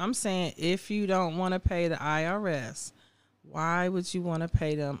on it. I'm saying if you don't want to pay the IRS, why would you want to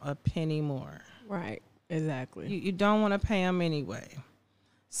pay them a penny more? Right. Exactly. You don't want to pay them anyway.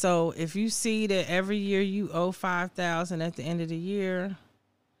 So if you see that every year you owe $5,000 at the end of the year,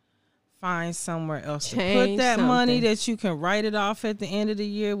 find somewhere else to put that money that you can write it off at the end of the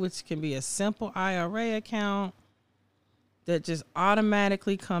year, which can be a simple IRA account that just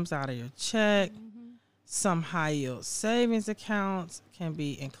automatically comes out of your check. Some high yield savings accounts can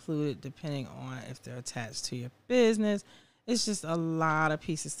be included depending on if they're attached to your business. It's just a lot of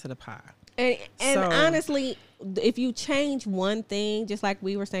pieces to the pie. And honestly, if you change one thing, just like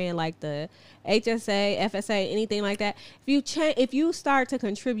we were saying, like the HSA, FSA, anything like that, if you start to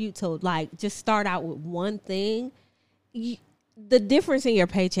contribute to, like, just start out with one thing, the difference in your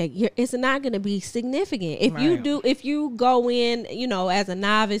paycheck, it's not going to be significant. If you go in, you know, as a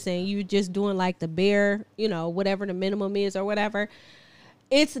novice and you just doing like the bare, you know, whatever the minimum is or whatever,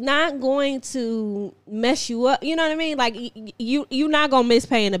 it's not going to mess you up. You know what I mean? Like you're not going to miss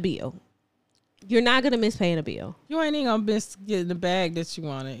paying a bill. You're not going to miss paying a bill. You ain't even going to miss getting the bag that you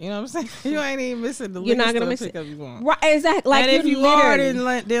wanted. You know what I'm saying? You ain't even missing the You're not going to miss pickup you want. Right, exactly. Like, and if you are,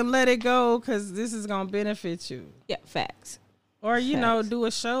 then let it go because this is going to benefit you. Yeah, facts. Or, you know, do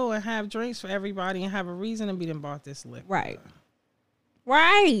a show and have drinks for everybody and have a reason to be done bought this liquor.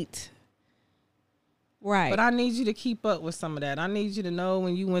 Right. But I need you to keep up with some of that. I need you to know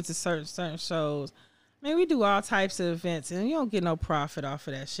when you went to certain shows. Man, we do all types of events, and you don't get no profit off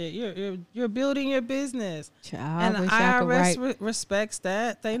of that shit. You're building your business, and the IRS respects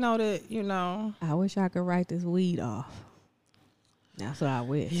that. They know that, you know. I wish I could write this weed off. That's what I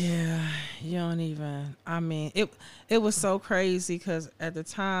wish. Yeah, you don't even. I mean, it was so crazy because at the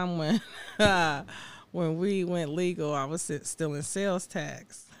time when we went legal, I was still in sales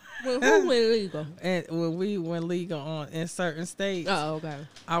tax. Who went legal? And when we went legal in certain states, oh, okay,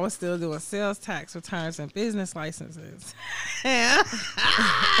 I was still doing sales tax returns and business licenses.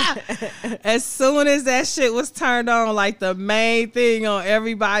 As soon as that shit was turned on, like the main thing on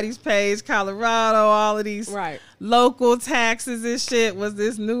everybody's page, Colorado, all of these local taxes and shit was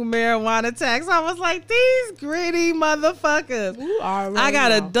this new marijuana tax. I was like, these greedy motherfuckers. I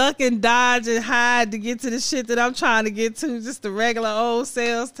gotta duck and dodge and hide to get to the shit that I'm trying to get to. Just the regular old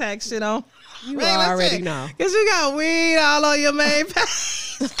sales tax shit on. You already know. Because you got weed all on your main page.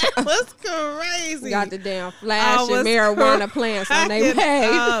 That was crazy. Got the damn flashing marijuana plants on their page.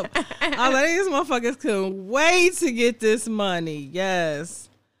 I was like, these motherfuckers couldn't wait to get this money. Yes.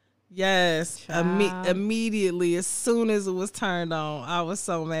 Immediately, as soon as it was turned on, I was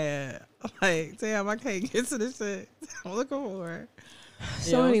so mad. Like, damn, I can't get to this shit. I'm looking for it.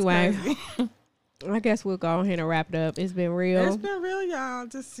 So anyway, I guess we'll go ahead and wrap it up. It's been real. It's been real, y'all.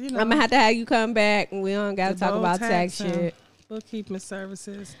 Just, you know. I'm going to have you come back, and we don't got to talk about tax shit. Bookkeeping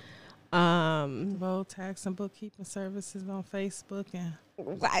services. Bold tax and bookkeeping services on Facebook. And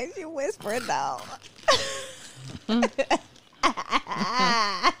why is you whispering though?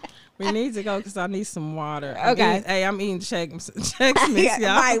 We need to go because I need some water. Okay. I'm eating Chex Mix,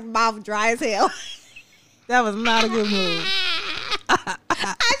 y'all. My mouth dry as hell. That was not a good move. I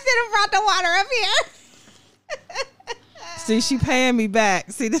should have brought the water up here. See, she paying me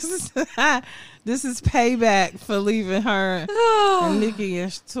back. See, this is payback for leaving her and Nikki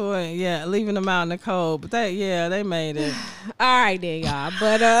and Toy. Yeah, leaving them out in the cold. But they made it. All right then, y'all.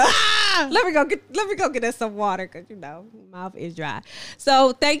 But let me go get us some water because my mouth is dry.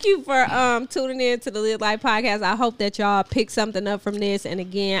 So thank you for tuning in to the Live Life Podcast. I hope that y'all pick something up from this. And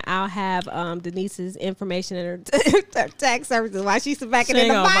again, I'll have Denise's information in her tax services while she's back in the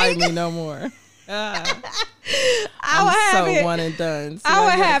mic. She ain't gonna bite me no more. I'm so one and done. So I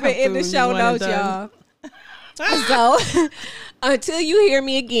will have it in the show notes, y'all. So until you hear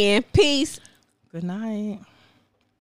me again, peace. Good night.